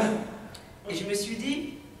 Et je me suis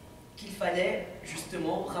dit qu'il fallait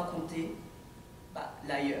justement raconter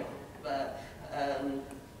l'ailleurs,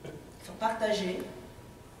 partager,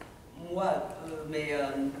 moi,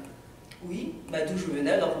 oui, d'où je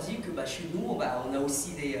venais, leur dire que chez nous, on a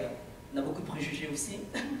aussi on a beaucoup de préjugés aussi.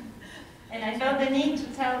 And I felt the need to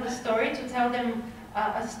tell the story, to tell them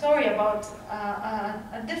a story about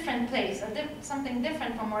a different place, something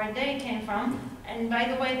different from where they came from. And by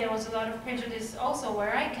the way, there was a lot of prejudice also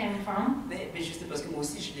where I came from. Mais juste parce que moi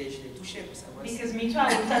aussi je les touchais pour savoir. Because me too,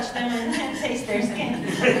 I would touch them and taste their skin.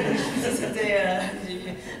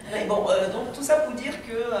 Donc tout ça pour dire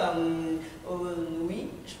que oui,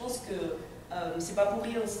 je pense que c'est pas pour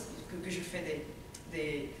rien que je fais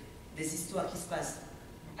des histoires qui se passent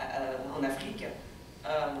en Afrique,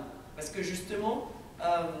 parce que justement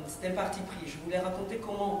c'était un parti pris. Je voulais raconter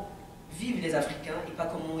comment vivent les Africains et pas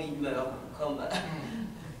comment ils meurent.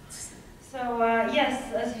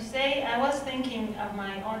 Yes, as you say, I was thinking of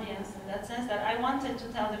my audience in that sense, that I wanted to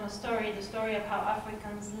tell them a story, the story of how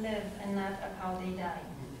Africans live and not of how they die.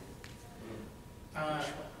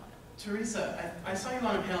 Teresa, I saw you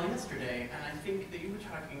on a panel yesterday, and I think that you were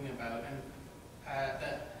talking about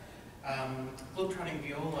that Globetrotting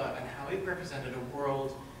Viola and how it represented a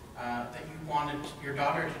world that you wanted your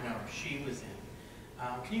daughter to know she was in.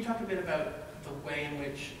 Can you talk a bit about the way in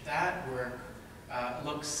which that work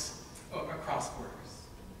looks across borders?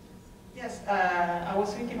 Yes, I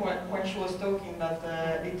was thinking when she was talking that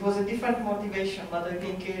it was a different motivation, but I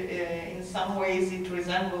think in some ways it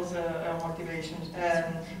resembles a motivation.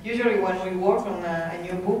 Usually when we work on a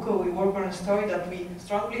new book, we work on a story that we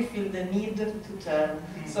strongly feel the need to tell.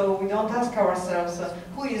 So we don't ask ourselves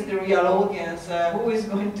who is the real audience, who is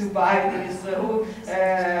going to buy this,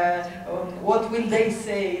 what will they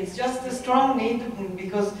say. It's just a strong need,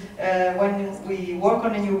 because when we work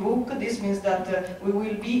on a new book, this means that we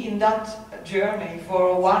will be in that journey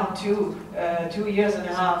for 2 years and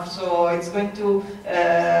a half. So it's going to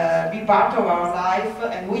be part of our life,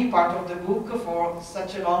 and we part of the book for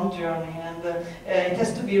such a long journey. And it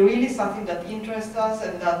has to be really something that interests us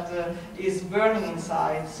and that is burning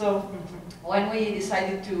inside. So when we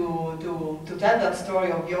decided to tell that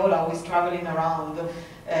story of Viola, who is traveling around,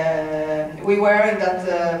 we were in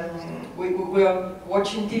that. We were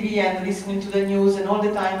watching TV and listening to the news, and all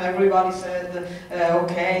the time everybody said,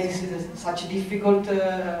 okay, this is such a difficult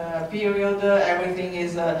period, everything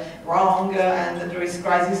is wrong, and there is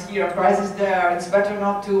crisis here, crisis there, it's better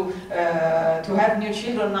not to have new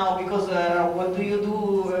children now, because what do you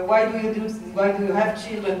do, why do you have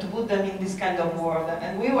children, to put them in this kind of world?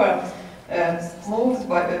 And we were moved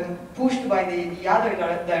by, pushed by the other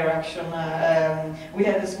direction. We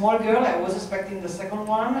had a small girl, I was expecting the second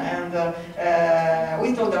one, and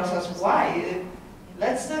we told ourselves, why?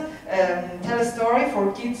 Let's tell a story for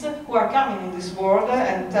kids who are coming in this world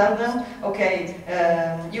and tell them, okay,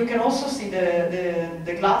 you can also see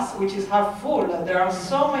the glass which is half full. There are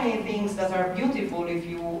so many things that are beautiful if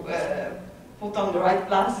you put on the right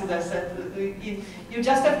glasses. I said, you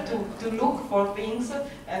just have to look for things,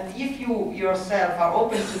 and if you yourself are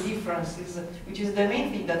open to differences, which is the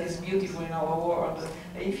main thing that is beautiful in our world,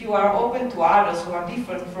 if you are open to others who are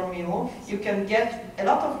different from you, you can get a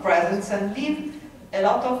lot of presents and leave a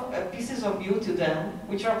lot of pieces of you to them,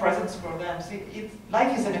 which are presents for them. See,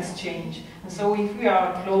 life is an exchange, and so if we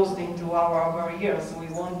are closed into our barriers, we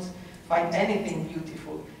won't find anything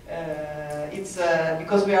beautiful. It's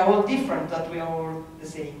because we are all different that we are all the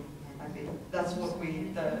same. I think that's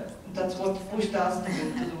what pushed us to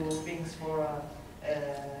do things for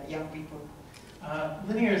young people.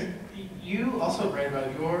 Liniers, you also write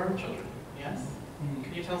about your children, yes?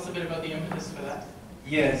 Can you tell us a bit about the impetus for that?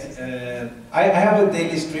 Yes, I have a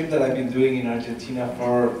daily strip that I've been doing in Argentina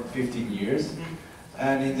for 15 years.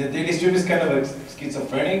 And in the daily strip is kind of a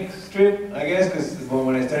schizophrenic strip, I guess, because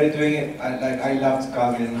when I started doing it, I loved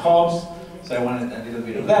Calvin and Hobbes, so I wanted a little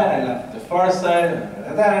bit of that. I loved The Far Side,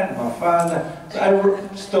 and that, Mafalda. So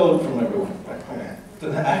I stole from everyone.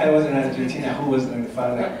 I was in Argentina, who was going to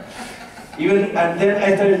find out? And then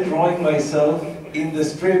I started drawing myself in the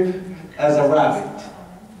strip as a rabbit,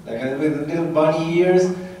 like with little bunny ears.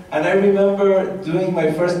 And I remember doing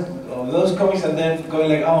my first of those comics and then going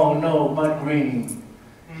like, oh no, Matt Groening.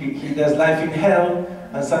 He does Life in Hell,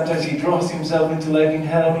 and sometimes he draws himself into Life in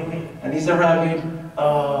Hell, and he's a rabbit.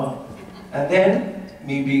 And then,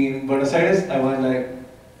 me being in Buenos Aires, I went like,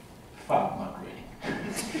 fuck Matt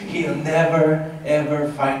Groening. He'll never, ever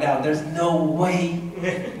find out. There's no way.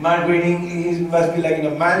 Matt Groening, he must be like in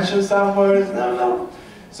a mansion somewhere. No.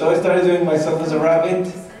 So I started doing myself as a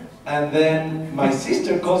rabbit, and then my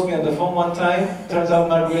sister calls me on the phone one time. Turns out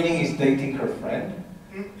Matt Groening is dating her friend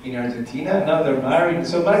in Argentina. Now they're married.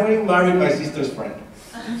 So Matt Groening married my sister's friend.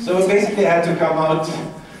 So basically I had to come out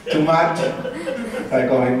to Matt. I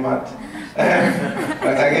call him Matt.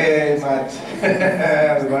 But like, hey, Matt.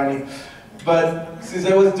 That's funny. But since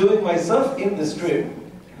I was doing myself in the strip,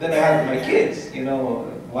 then I had my kids, you know,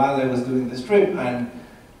 while I was doing the strip, and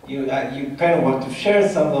you kind of want to share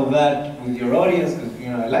some of that with your audience, because you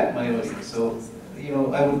know I like my audience. So you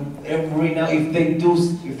know, I would every now if they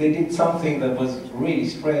did something that was really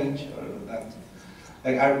strange, or that,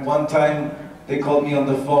 like at one time they called me on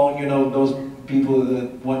the phone, you know, those people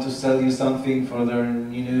that want to sell you something for their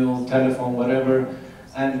telephone, whatever,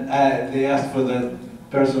 and they asked for the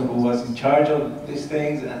person who was in charge of these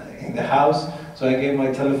things in the house. So I gave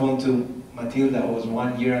my telephone to Matilda, who was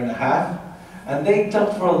 1.5 years, and they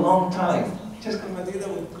talked for a long time. Just because Matilda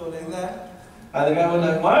would go like that. And the guy was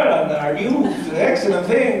like, Myra, are you the excellent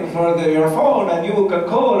thing for your phone, and you can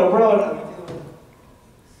call abroad?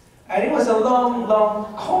 And it was a long,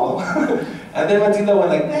 long call. And then Matilda went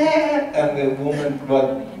like, eh, and the woman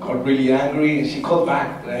got really angry, and she called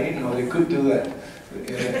back, right? You know, they could do that.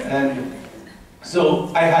 And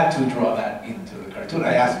so I had to draw that into the cartoon.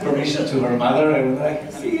 I asked permission to her mother. I was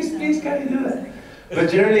like, please, can you do that? But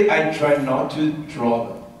generally, I try not to draw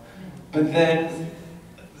them. But then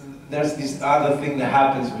there's this other thing that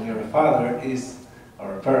happens when you're a father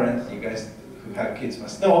or a parent, you guys who have kids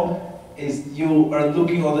must know, is you are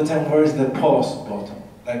looking all the time, where is the pause button?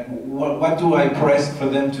 Like, what do I press for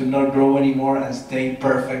them to not grow anymore and stay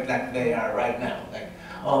perfect like they are right now? Like,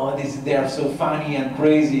 oh, they are so funny and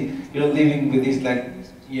crazy. You're living with this, like,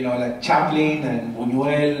 you know, like Chaplin and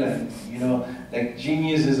Buñuel and, you know, like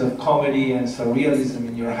geniuses of comedy and surrealism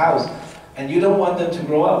in your house. And you don't want them to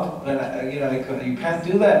grow up. And, you know, you can't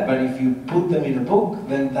do that, but if you put them in a book,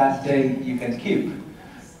 then that day you can keep.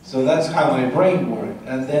 So that's how my brain worked.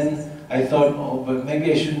 And then I thought, oh, but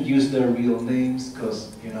maybe I shouldn't use their real names,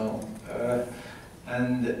 because, you know,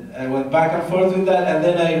 and I went back and forth with that, and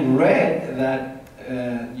then I read that,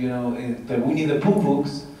 you know, in the Winnie the Pooh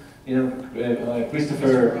books, you know,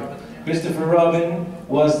 Christopher Robin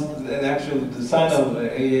was the son of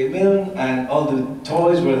A.A. Milne, and all the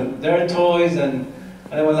toys were their toys, and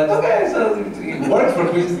I was like, okay, so it worked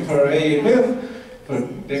for A.A. Milne,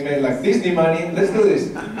 but they made like Disney money, let's do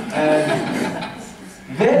this.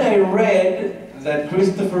 And then I read that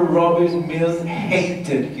Christopher Robin Milne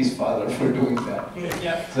hated his father for doing that.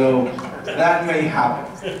 Yeah. So that may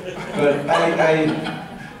happen. But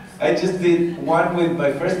I just did one with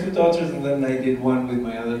my first 2 daughters, and then I did one with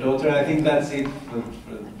my other daughter. I think that's it for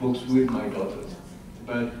books with my daughters.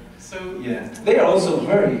 But so yeah, they are also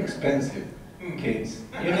very expensive kids.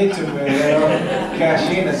 You need to cash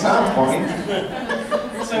in at some point.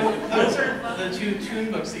 So those are the 2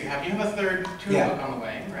 toon books that you have. You have a third toon book on the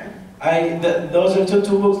way, right? Those are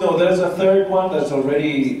two books. No, there's a third one that's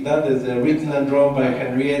already done. That's written and drawn by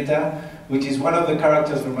Henrietta, which is one of the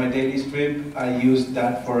characters from my daily strip. I used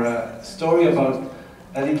that for a story about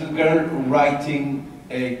a little girl writing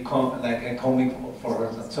a comic for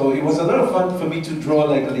her. So it was a lot of fun for me to draw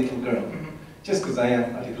like a little girl, just because I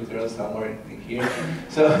am a little girl somewhere in here.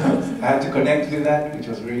 So I had to connect with that, which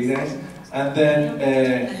was really nice. And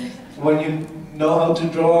then when you know how to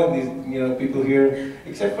draw, and these, people here,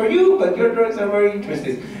 except for you, but your drawings are very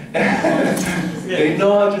interesting. They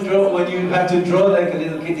know how to draw. When you have to draw like a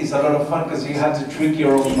little kid, it's a lot of fun because you have to trick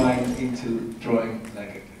your own mind into drawing like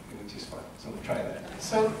a kid, which is fun. So try that.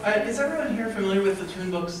 So, is everyone here familiar with the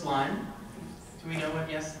Toon Books line? Do we know what?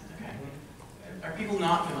 Yes? Okay. Are people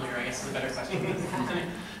not familiar, I guess is a better question.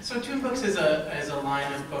 So Toon Books is a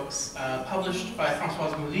line of books published by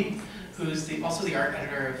Françoise Mouly, who's also the art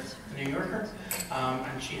editor of The New Yorker.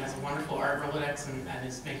 And she has a wonderful art Rolodex and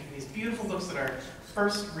is making these beautiful books that are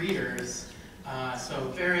first readers,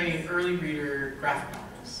 so very early reader graphic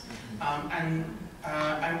novels.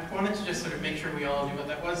 I wanted to just sort of make sure we all knew what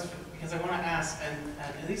that was, because I want to ask, and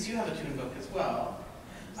at least you have a Toon Book as well,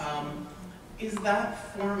 is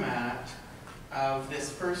that format of this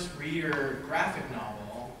first reader graphic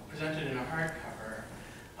novel presented in a hardcover,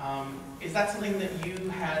 is that something that you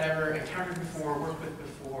had ever encountered before, worked with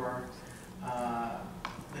before,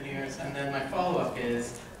 Liniers? And then my follow-up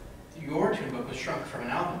is, your Toon Book was shrunk from an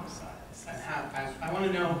album size, and I want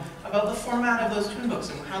to know about the format of those Toon Books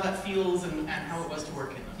and how that feels and how it was to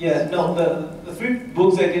work in them. Yeah, no, the 3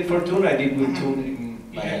 books I did for Toon, I did with Toon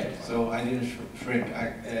in my head, so I didn't shrink.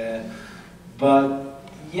 But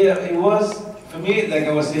yeah, it was, for me, like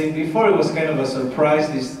I was saying before, it was kind of a surprise,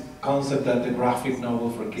 this concept that the graphic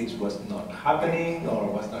novel for kids was not happening, or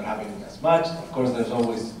was not happening as much. Of course, there's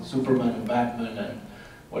always Superman and Batman and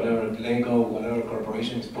whatever, Lego, whatever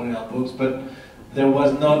corporation is putting out books, but there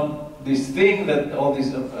was not this thing that all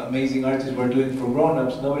these amazing artists were doing for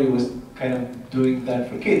grown-ups. Nobody was kind of doing that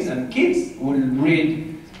for kids, and kids would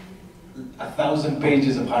read 1,000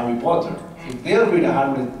 pages of Harry Potter. If they'll read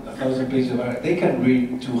 1,000 pages of Harry, they can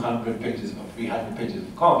read 200 pages or 300 pages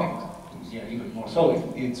of comics. Yeah, even more so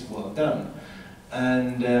if it's well done.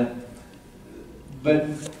 And but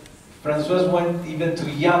Françoise went even to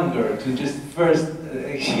younger, to just first,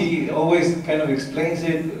 he always kind of explains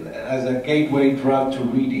it as a gateway drug to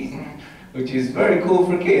reading, which is very cool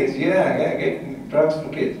for kids. Yeah, drugs for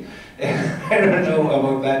kids. I don't know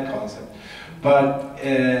about that concept. But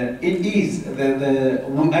it is,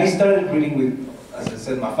 I started reading with, as I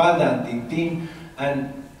said, Mafalda and Tintin,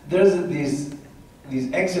 and there's this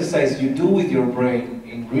exercise you do with your brain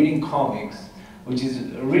in reading comics, which is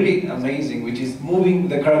really amazing, which is moving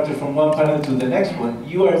the character from one panel to the next one.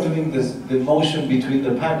 You are doing the motion between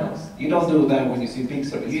the panels. You don't do that when you see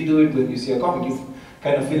Pixar. You do it when you see a comic. You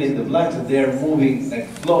kind of fill in the blanks and they're moving, like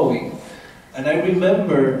flowing. And I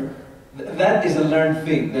remember that is a learned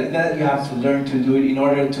thing, that you have to learn to do it in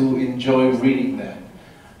order to enjoy reading that.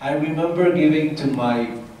 I remember giving to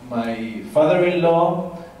my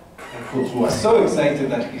father-in-law, who was so excited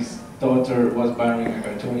that his daughter was marrying a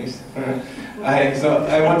cartoonist. So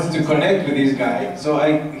I wanted to connect with this guy. So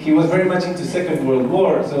he was very much into Second World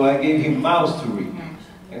War, so I gave him Maus to read.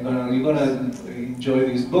 You're gonna enjoy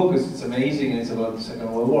this book because it's amazing and it's about the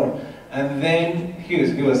Second World War. And then he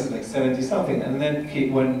was like 70 something. And then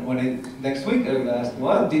next week I asked him,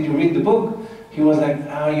 well, did you read the book? He was like,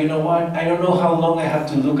 you know what? I don't know how long I have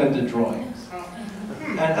to look at the drawings.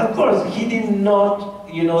 And of course, he did not,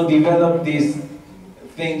 develop these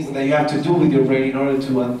things that you have to do with your brain in order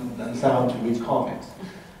to understand how to read comics.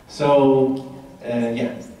 So,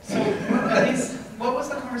 yeah. So, Elise, what was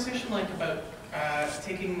the conversation like about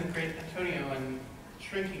taking the great Antonio and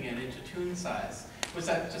shrinking it into Toon size? Was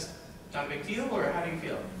that just not a big deal, or how do you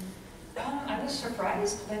feel? I was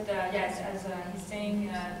surprised, but yes, as he's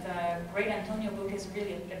saying, the Great Antonio book is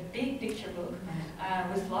really a big picture book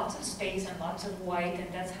with lots of space and lots of white,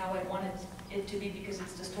 and that's how I wanted it to be, because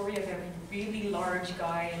it's the story of a really large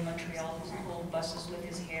guy in Montreal who's pulled buses with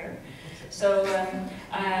his hair. So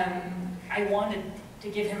I wanted to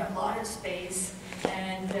give him a lot of space,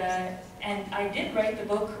 and I did write the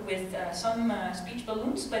book with some speech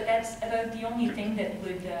balloons, but that's about the only thing that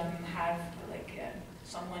would have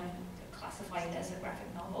someone classify it as a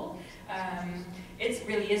graphic novel. It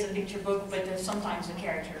really is a picture book, but sometimes the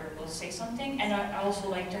character will say something, and I also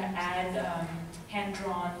like to add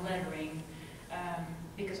hand-drawn lettering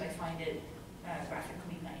because I find it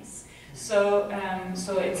graphically nice. So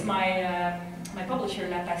it's my publisher,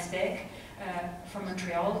 La Pastèque, from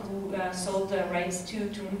Montreal, who sold the rights to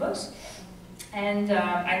Toon Books, and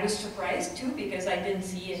I was surprised too because I didn't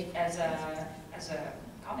see it as a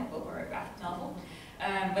comic book or a graphic novel.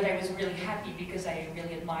 But I was really happy because I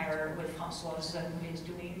really admire what Françoise is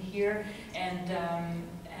doing here, and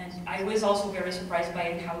And I was also very surprised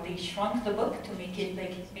by how they shrunk the book to make it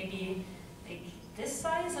like maybe like this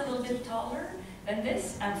size, a little bit taller than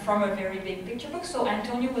this, and from a very big picture book. So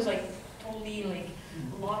Antonio was like totally like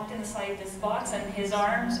locked inside this box, and his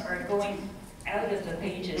arms are going out of the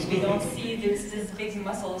pages. We don't see this big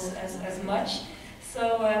muscles as much.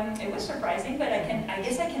 So it was surprising, but I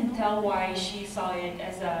guess I can tell why she saw it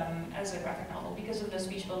as a graphic novel, because of the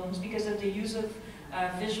speech bubbles, because of the use of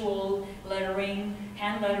visual lettering,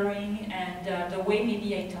 hand lettering, and the way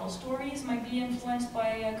maybe I tell stories might be influenced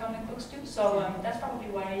by comic books too. So that's probably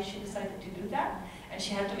why she decided to do that, and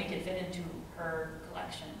she had to make it fit into her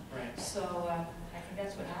collection. Right. So I think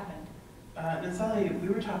that's what happened. Nazeli, we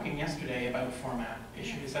were talking yesterday about format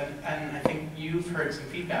issues, and I think you've heard some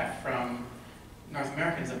feedback from North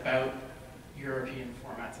Americans about European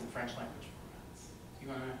formats and French language formats. You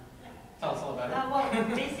want to tell us all about it?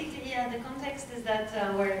 Well, basically, yeah, the context is that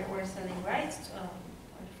we're selling rights, or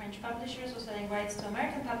the French publishers were selling rights to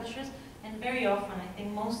American publishers, and very often, I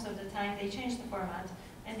think most of the time, they change the format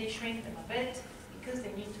and they shrink them a bit because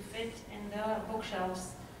they need to fit in the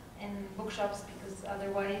bookshelves in bookshops, because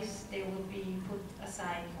otherwise they would be put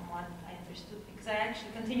aside from what I understood, because I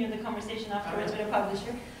actually continued the conversation afterwards with a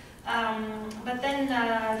publisher. But then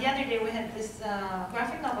the other day we had this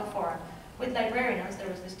graphic novel forum with librarians. There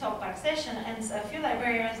was this talkback session, and a few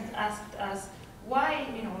librarians asked us why,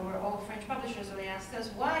 we were all French publishers, so they asked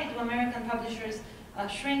us, why do American publishers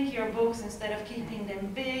shrink your books instead of keeping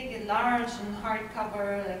them big, large, and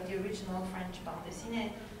hardcover like the original French bande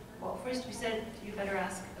dessinée? Well, first we said you better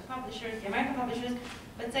ask the publishers, the American publishers,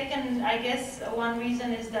 but second, I guess one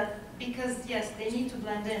reason is that because, yes, they need to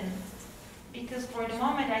blend in. Because for the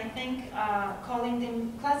moment, I think calling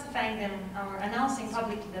them, classifying them, or announcing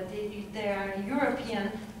publicly that they are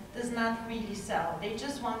European does not really sell. They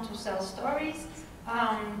just want to sell stories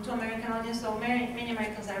to American audience. So many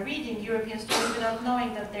Americans are reading European stories without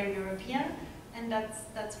knowing that they're European, and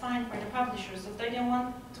that's fine for the publishers. So they don't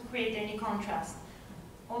want to create any contrast.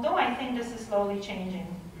 Although I think this is slowly changing,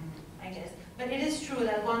 I guess. But it is true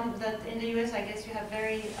that in the US, I guess you have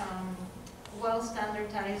very well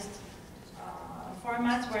standardized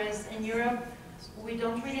formats, whereas in Europe, we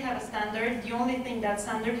don't really have a standard. The only thing that's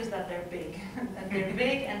standard is that they're big. That they're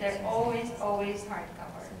big and they're always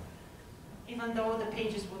hardcover. Even though the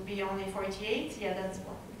pages would be only 48, yeah, that's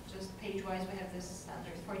just page-wise we have this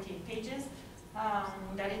standard 48 pages.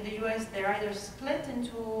 That in the US, they're either split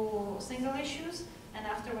into single issues and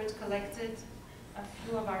afterwards collected a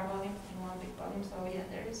few of our volumes in one big volume. So yeah,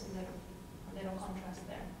 there is a little contrast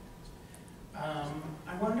there.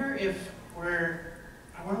 I wonder if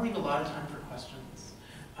I want to leave a lot of time for questions,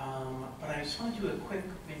 but I just want to do a quick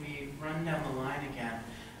maybe run down the line again,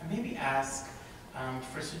 and maybe ask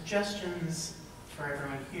for suggestions for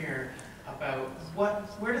everyone here about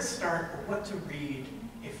where to start or what to read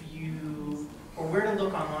or where to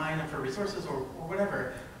look online and for resources or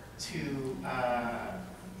whatever to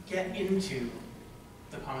get into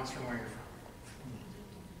the comics from where you're from.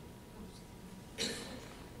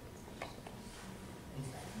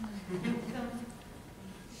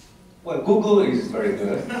 Well, Google is very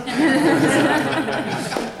good.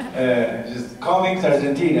 Just comics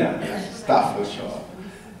Argentina stuff for sure.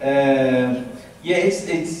 Yeah,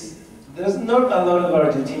 there's not a lot of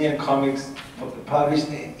Argentinian comics published,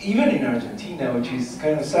 even in Argentina, which is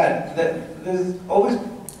kind of sad. There's always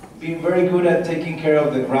been very good at taking care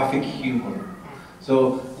of the graphic humor.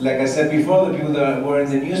 So, like I said before, the people that were in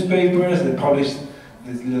the newspapers, they published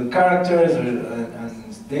these little characters and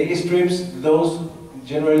daily strips, those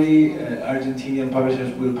generally Argentinian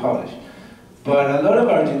publishers will publish. But a lot of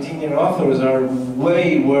Argentinian authors are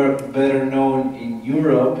way better known in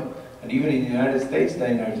Europe and even in the United States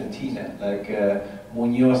than in Argentina, like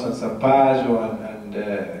Muñoz and Zapallo and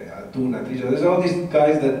Altuna, Trillo. There's all these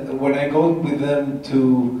guys that when I go with them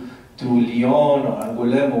to Lyon or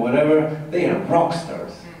Angoulême or whatever, they are rock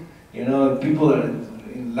stars. People are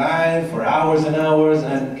in line for hours and hours,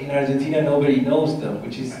 and in Argentina nobody knows them,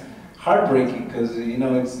 which is heartbreaking because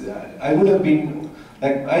it's. I would have been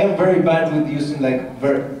like I am very bad with using like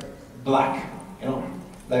very black,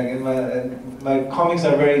 like my comics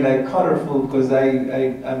are very like colorful because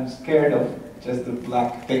I'm scared of just the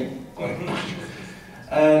black thing.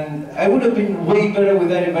 And I would have been way better with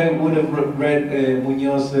that if I would have read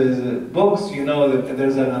Muñoz's books.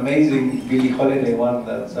 There's an amazing Billie Holiday one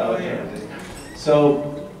that's out there.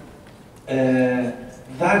 So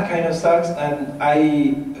that kind of sucks. And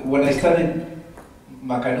when I started,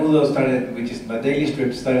 Macanudo which is my daily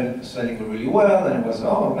strip, started selling really well, and it was,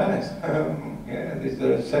 oh, nice. Yeah,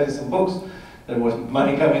 they're selling some books. There was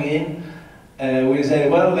money coming in. we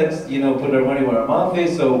decided, well, let's put our money where our mouth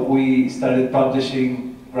is. So we started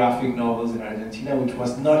publishing graphic novels in Argentina, which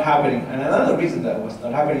was not happening. And another reason that was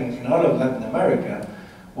not happening in all of Latin America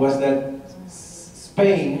was that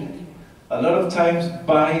Spain, a lot of times,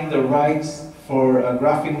 buy the rights for a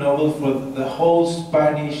graphic novel for the whole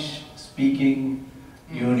Spanish-speaking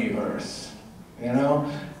universe,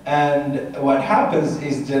 And what happens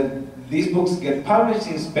is that these books get published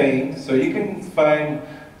in Spain, so you can find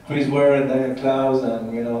Chris Ware and Daniel Klaus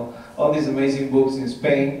and all these amazing books in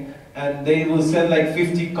Spain, and they will send like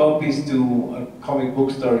 50 copies to a comic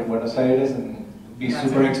book store in Buenos Aires and be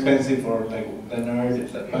super expensive for like the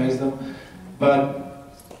nerd that buys them. But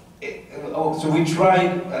so we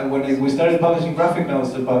tried when we started publishing graphic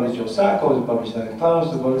novels to publish Joe Sacco, to publish Daniel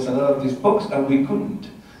Klaus, to publish a lot of these books, and we couldn't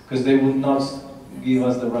because they would not give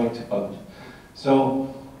us the right to publish.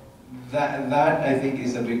 So that I think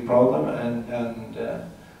is a big problem,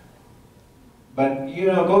 but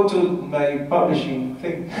go to my publishing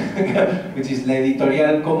thing, which is La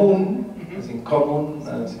Editorial Común, as in common,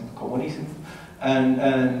 as in communism,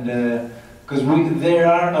 and because there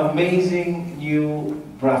are amazing new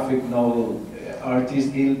graphic novel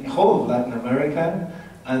artists in whole Latin America,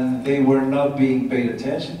 and they were not being paid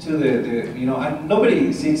attention to. And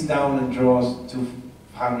nobody sits down and draws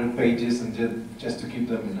 200 pages and just to keep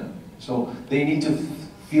them so they need to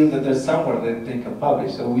feel that there's somewhere that they can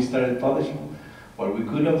publish. So we started publishing what we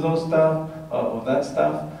could of that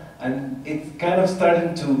stuff, and it's kind of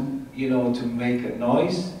starting to to make a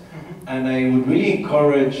noise. And I would really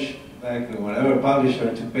encourage whatever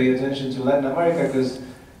publisher to pay attention to Latin America, because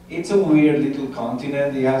it's a weird little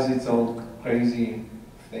continent. It has its own crazy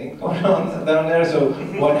thing going on down there. So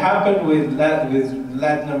what happened with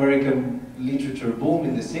Latin American literature boom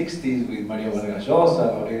in the 60s with Mario Vargas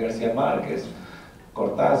Llosa, Gabriel Garcia Marquez,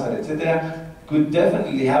 Cortázar, etc., could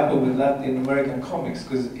definitely happen with Latin American comics,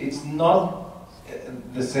 because it's not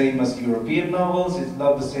the same as European novels, it's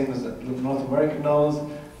not the same as North American novels.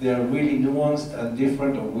 They are really nuanced and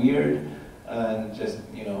different and weird, and just,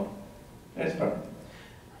 it's fun.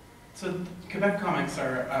 So Quebec comics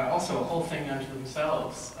are also a whole thing unto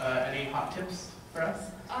themselves. Any hot tips for us?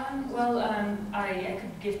 I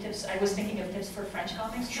could give tips. I was thinking of tips for French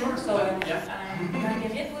comics. Sure. So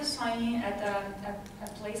Marguerite was signing at a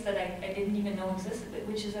place that I didn't even know existed,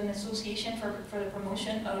 which is an association for the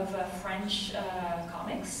promotion of French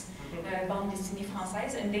comics, bande dessinée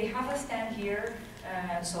française, and they have a stand here.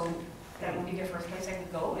 So that would be the first place I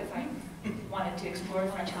would go if I wanted to explore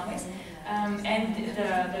French comics. And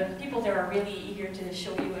the people there are really eager to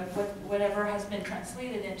show you whatever has been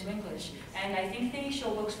translated into English. And I think they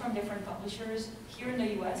show books from different publishers here in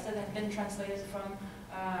the US that have been translated from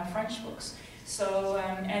French books. So,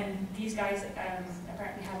 and these guys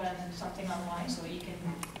apparently have something online, so you can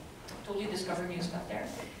totally discover new stuff there.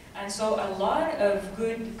 And so a lot of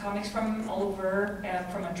good comics from all over,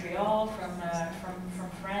 from Montreal,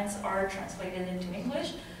 from France, are translated into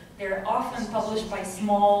English. They're often published by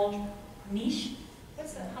small niche,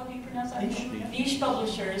 how do you pronounce that? Niche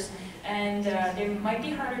publishers, and they might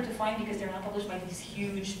be harder to find because they're not published by these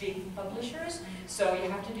huge, big publishers, so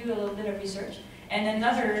you have to do a little bit of research. And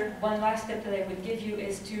one last tip that I would give you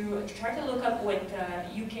is to try to look up what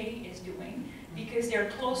UK is doing, because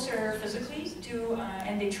they're closer physically to,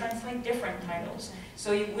 and they translate different titles.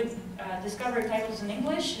 So you would discover titles in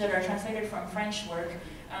English that are translated from French work,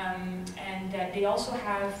 and they also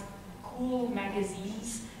have cool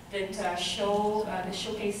magazines that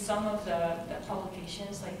showcase some of the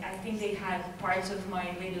publications. Like, I think they had parts of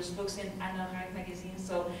my latest books in Anorak magazine.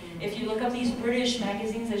 So if you look up these British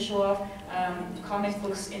magazines that show off comic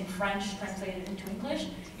books in French translated into English,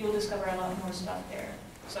 you'll discover a lot more stuff there.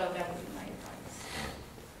 So that would be my advice.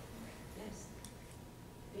 Yes.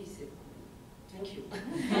 Thank you.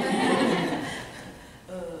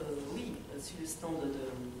 Oui, sur le stand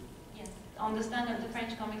de... Yes, on the stand of the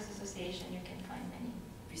French Comics Association you can find many.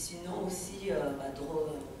 Puis sinon aussi, Drawn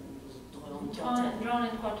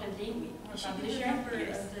and Quarterly, oui. Publisher.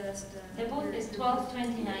 The book is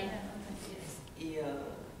 12.29.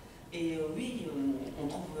 Et oui, on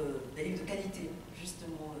trouve des livres de qualité,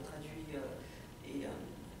 justement traduits, et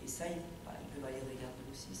ça, ils peuvent aller regarder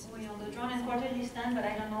aussi. Oui, on the Drawn and Quarterly stand, but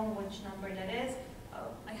I don't know which number that is.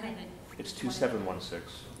 Oh, I have it. It's 2716.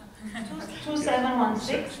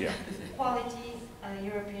 2716. Yeah. Quality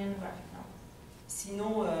European graphic novel.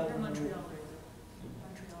 Sinon, Montreal.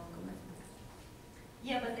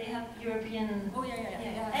 Yeah, but they have European. Oh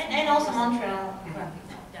yeah. And also Montreal graphic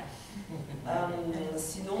novel.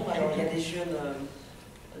 Sinon, alors, il y a des jeunes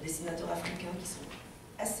dessinateurs africains qui sont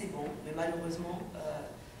assez bons, mais malheureusement,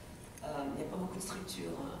 il n'y a pas beaucoup de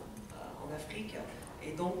structure en Afrique. Afrique.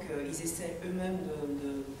 Et donc, ils essaient eux-mêmes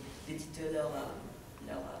d'éditer leurs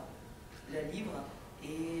livres.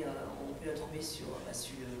 Et on peut la trouver sur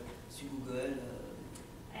Google.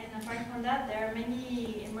 And apart from that, there are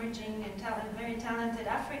many emerging and very talented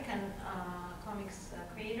African comics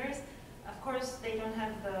creators. Of course, they don't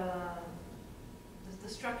have the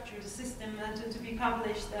structure, the system to be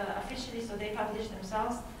published officially, so they publish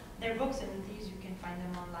themselves their books, and these you can find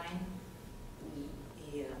them online.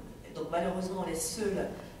 Et donc malheureusement, les seuls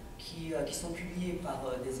qui sont publiés par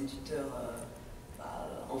des éditeurs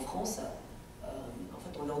en France, en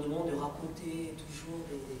fait, on leur demande de raconter toujours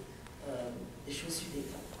des choses sur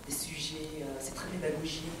des sujets, c'est très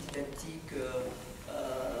pédagogique, didactique,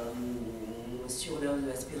 sur leur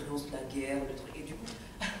expérience de la guerre, et du coup,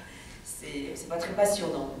 c'est pas très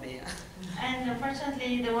passionnant, mais... And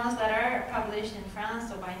unfortunately, the ones that are published in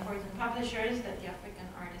France, or by important publishers, the African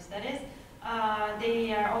artists that is,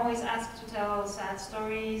 they are always asked to tell sad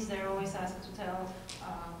stories, they're always asked to tell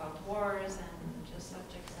about wars and just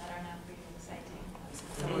subjects that are not really exciting.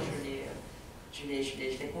 Je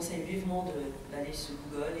les conseille vivement d'aller sur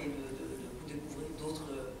Google et de découvrir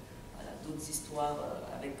d'autres histoires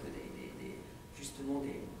avec justement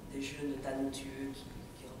des jeunes talentueux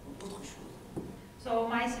qui racontent autre chose. So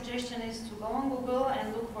my suggestion is to go on Google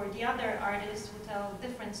and look for the other artists who tell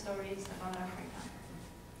different stories about Africa.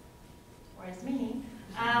 Whereas me,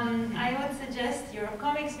 I would suggest Europe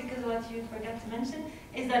Comics, because what you forgot to mention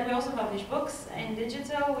is that we also publish books in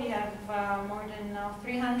digital. We have more than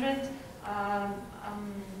 300.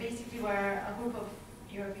 Basically, we're a group of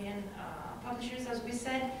European publishers, as we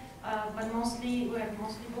said, but we have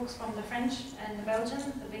mostly books from the French and the Belgian,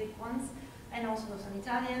 the big ones, and also some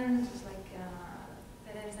Italian, just like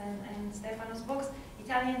Teresa and Stefano's books,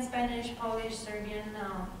 Italian, Spanish, Polish, Serbian,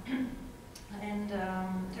 and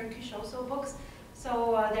Turkish also books.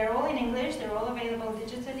 So they're all in English, they're all available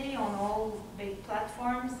digitally on all big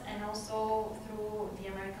platforms, and also through the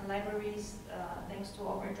American libraries, thanks to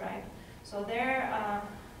Overdrive. So there,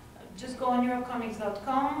 just go on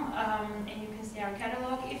eurocomics.com and you can see our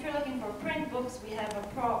catalog. If you're looking for print books, we have a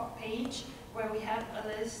pro page where we have a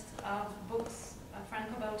list of books,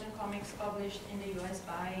 Franco-Belgian comics published in the US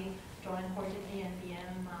by Drawing Quarterly,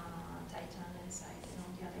 NBM, Titan, Insight, and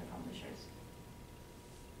all the other publishers.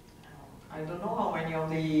 I don't know how many of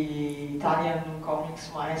the Italian comics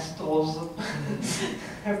maestros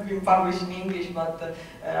have been published in English, but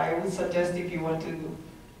I would suggest, if you want to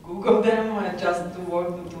Google them, just to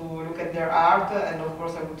look at their art, and of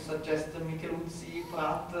course I would suggest Micheluzzi,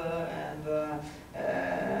 Pratt, and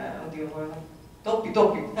what do you call it? Toppi.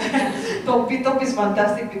 Toppi is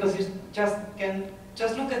fantastic, because you can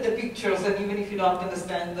just look at the pictures, and even if you don't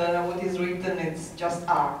understand what is written, it's just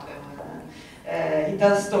art. And he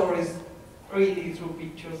tells stories really through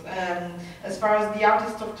pictures. As far as the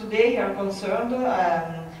artists of today are concerned,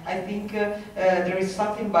 I think there is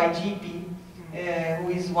something by GP, who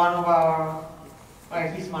is one of our,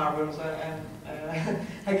 he's marvelous,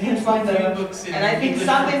 I can't find the books, and I think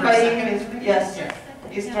something by him is, yes,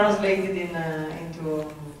 is translated into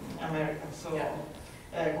American, so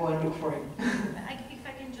go and look for him. If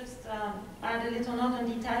I can just add a little note on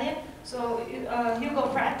the Italian. So Hugo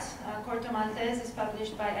Pratt, Corto Maltese, is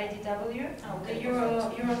published by IDW, the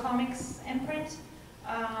Eurocomics imprint.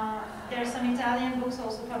 There are some Italian books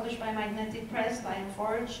also published by Magnetic Press, by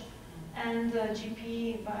Forge, and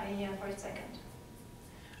GP by First Second.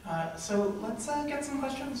 So let's get some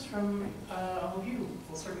questions from all of you.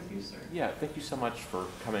 We'll start with you, sir. Yeah, thank you so much for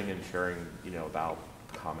coming and sharing, about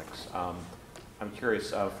comics. I'm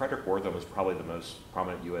curious, Frederick Wortham is probably the most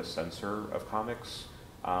prominent U.S. censor of comics,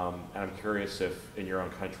 and I'm curious if, in your own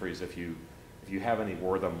countries, if you have any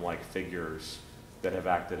Wortham-like figures that have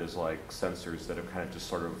acted as like censors that have kind of just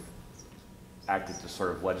sort of acted to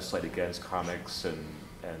sort of legislate against comics and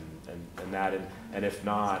that, and if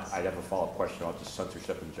not, I'd have a follow-up question about just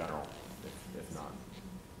censorship in general, if not.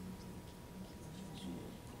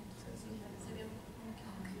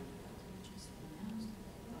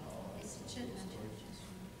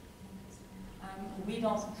 We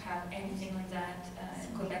don't have anything like that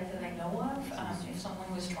in Quebec that I know of. If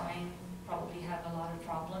someone was trying, probably have a lot of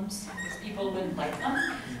problems because people wouldn't like them.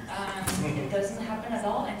 It doesn't happen at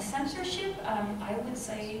all. And censorship, I would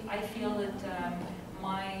say, I feel that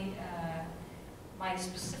my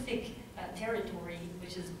specific territory,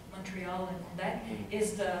 which is Montreal and Quebec,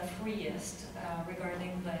 is the freest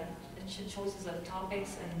regarding the choices of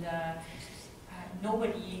topics, and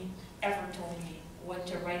nobody ever told me what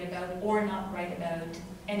to write about or not write about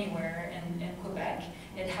anywhere in Quebec.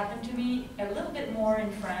 It happened to me a little bit more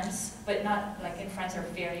in France, but not like in France are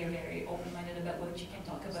very, very open-minded about what you can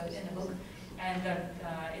talk about in a book. and that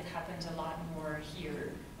it happens a lot more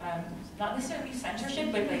here. Not necessarily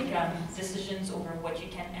censorship, but like decisions over what you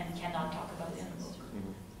can and cannot talk about in a book.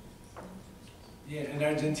 Yeah, in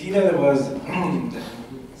Argentina there was,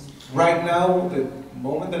 right now, the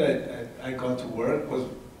moment that I got to work was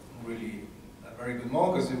really a very good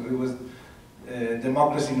moment, because it was,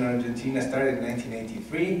 democracy in Argentina started in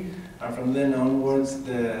 1983, and from then onwards,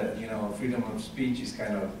 the freedom of speech is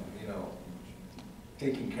kind of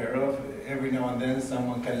taken care of. Every now and then,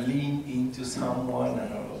 someone can lean into someone. I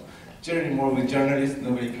don't know. Generally, more with journalists,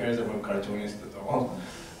 nobody cares about cartoonists at all.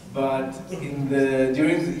 But during the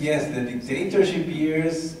dictatorship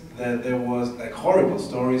years, there was like horrible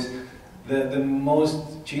stories. The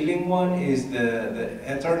most chilling one is the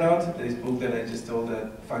Eternaut, this book that I just told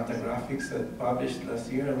that Fantagraphics had published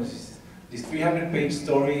last year. It was this 300-page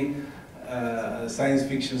story, science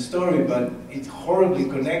fiction story, but it's horribly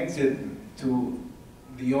connected to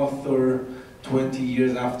the author 20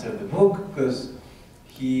 years after the book, because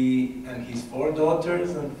he and his 4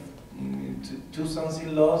 daughters and 2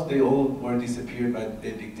 sons-in-laws, they all were disappeared by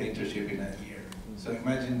the dictatorship in a year. So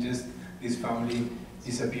imagine just this family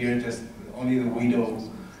disappeared, just only the widow.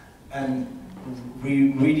 And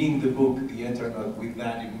reading the book, The Eternaut, with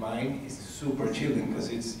that in mind is super chilling, because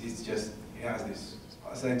it has this.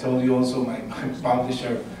 As I told you also, my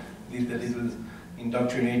publisher did a little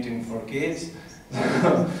indoctrinating for kids.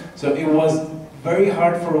 So it was very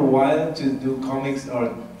hard for a while to do comics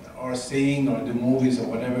or do movies or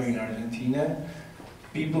whatever in Argentina.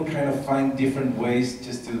 People kind of find different ways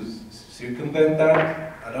just to circumvent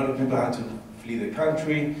that. A lot of people had to flee the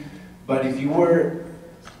country. But if you were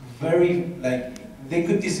they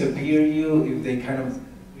could disappear you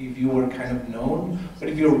if you were kind of known. But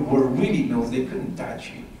if you were really known, they couldn't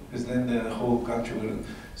touch you, because then the whole country would.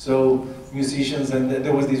 So musicians, and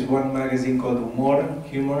there was this one magazine called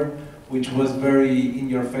Humor, which was very in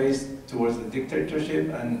your face towards the dictatorship,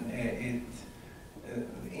 and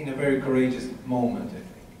in a very courageous moment, I think.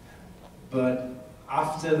 But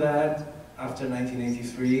after that, after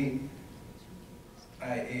 1983,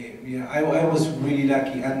 I was really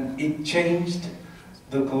lucky, and it changed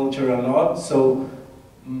the culture a lot. So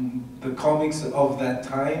the comics of that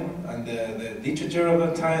time, and the literature of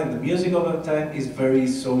that time, the music of that time is very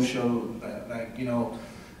social,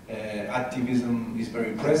 activism is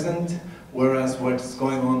very present, whereas what's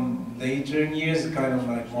going on later in years is kind of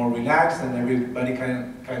like more relaxed, and everybody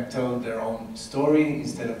can tell their own story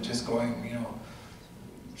instead of just going,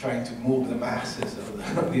 trying to move the masses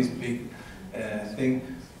of this big thing.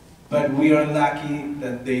 But we are lucky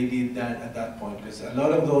that they did that at that point, because a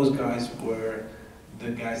lot of those guys were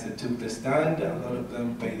the guys that took the stand. A lot of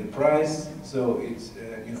them paid the price. So it's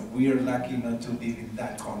we are lucky not to live in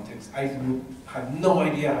that context. I have no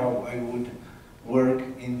idea how I would work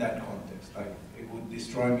in that context. Like, it would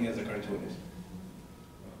destroy me as a cartoonist.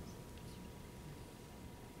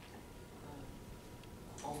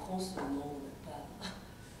 En France, non,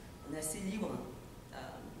 on est assez libre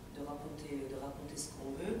de raconter ce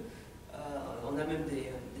qu'on veut. On a même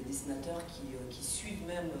des dessinateurs qui suivent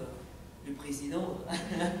même le président.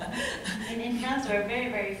 In France, we're very,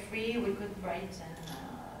 very free. We could write and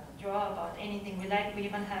draw about anything we like. We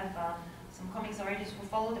even have some comics artists who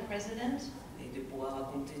follow the president. Et de pouvoir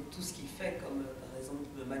raconter tout ce qu'il fait, comme par exemple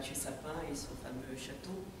Mathieu Sapin et son fameux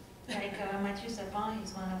château. Like Mathieu Sapin,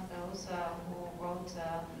 he's one of those who wrote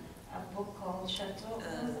a book called Château.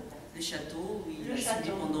 Le château, où il a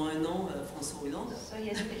suivi pendant 1 an François Hollande. So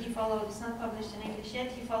yes, he followed, it's not published in English yet,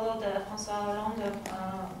 he followed François Hollande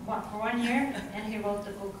for 1 year, and he wrote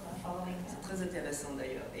the book following. C'est très intéressant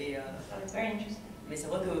d'ailleurs. So it's very interesting. Mais c'est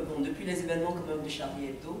vrai que bon, depuis les événements quand même de Charlie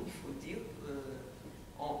Hebdo, il faut le dire,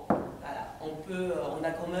 on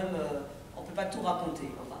a quand même, on peut pas tout raconter.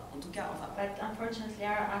 Enfin, en tout cas, But unfortunately,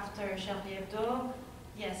 after Charlie Hebdo,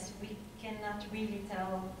 yes, we cannot really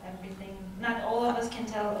tell everything. Not all of us can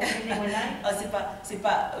tell everything we like. c'est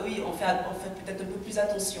pas, oui, on fait peut-être un peu plus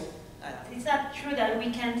attention. Voilà. It's not true that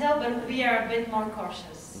we can tell, but we are a bit more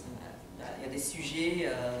cautious. Il y a des sujets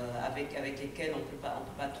avec lesquels on peut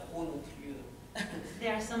pas trop non plus.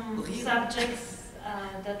 There are some subjects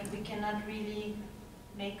that we cannot really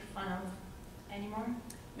make fun of anymore.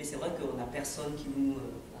 Mais c'est vrai qu'on a personne qui nous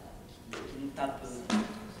tape.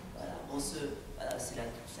 Voilà, c'est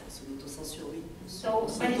l'autocensure, oui. So,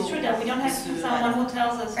 but it's true that we don't have someone who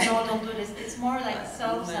tells us, no, don't do this. It's more like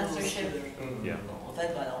self-censorship. Yeah. En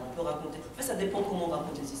fait, voilà, on peut raconter. En fait, ça dépend comment on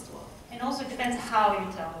raconte les histoires. And also it depends how you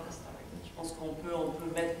tell the story. Je pense qu'on peut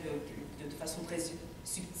mettre de façon très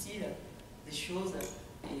subtile des choses.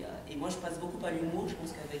 Et moi, je passe beaucoup à l'humour. Je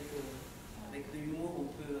pense qu'avec le humour, on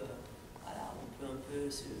peut peut un peu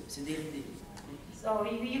se dérider. So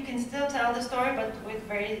you can still tell the story, but with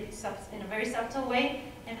in a very subtle way.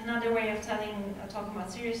 And another way of talking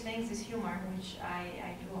about serious things is humor, which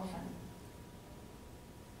I do often.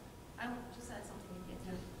 I will just add something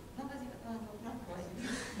again.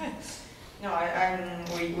 No,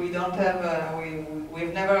 we don't have,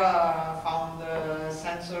 we've never found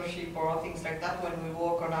censorship or things like that when we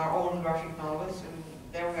work on our own graphic novels. And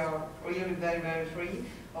there we are really very, very free.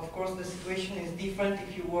 Of course, the situation is different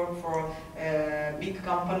if you work for big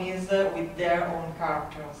companies with their own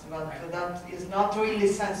characters, but that is not really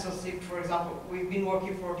censorship. For example, we've been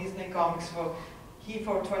working for Disney Comics he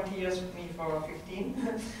for 20 years, me for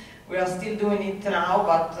 15. We are still doing it now,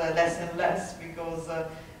 but less and less, because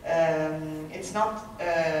it's not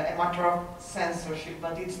a matter of censorship,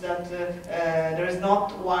 but it's that there is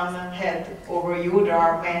not one head over you, there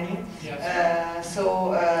are many. Yes.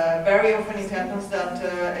 So very often it happens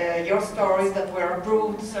that your stories that were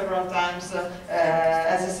approved several times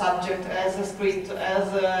as a subject, as a script, as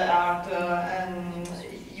art, and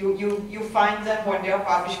you find them when they are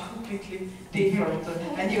published completely different,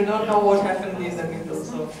 and you don't know what happened in the middle.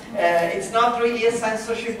 So it's not really a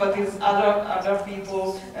censorship, but it's other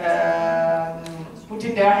people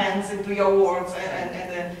putting their hands into your works,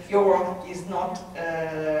 and your work is not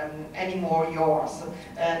anymore yours.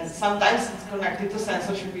 And sometimes it's connected to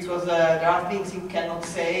censorship because there are things you cannot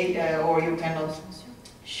say or you cannot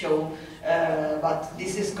show, but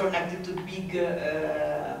this is connected to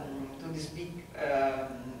this big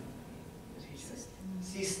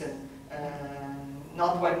system,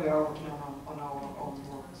 not when we are working on our own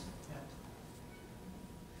works. Yeah.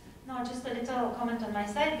 No, just a little comment on my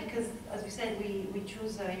side, because as we said, we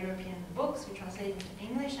choose European books, we translate into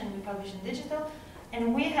English, and we publish in digital.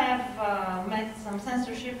 And we have met some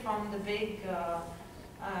censorship from the big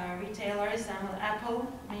retailers, Apple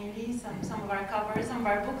mainly. Some of our covers, some of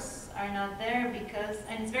our books are not there because,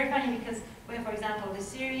 and it's very funny because we have, for example, the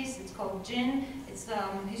series, it's called Jinn. It's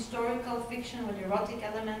historical fiction with erotic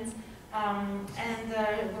elements.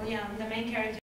 Well, yeah, the main character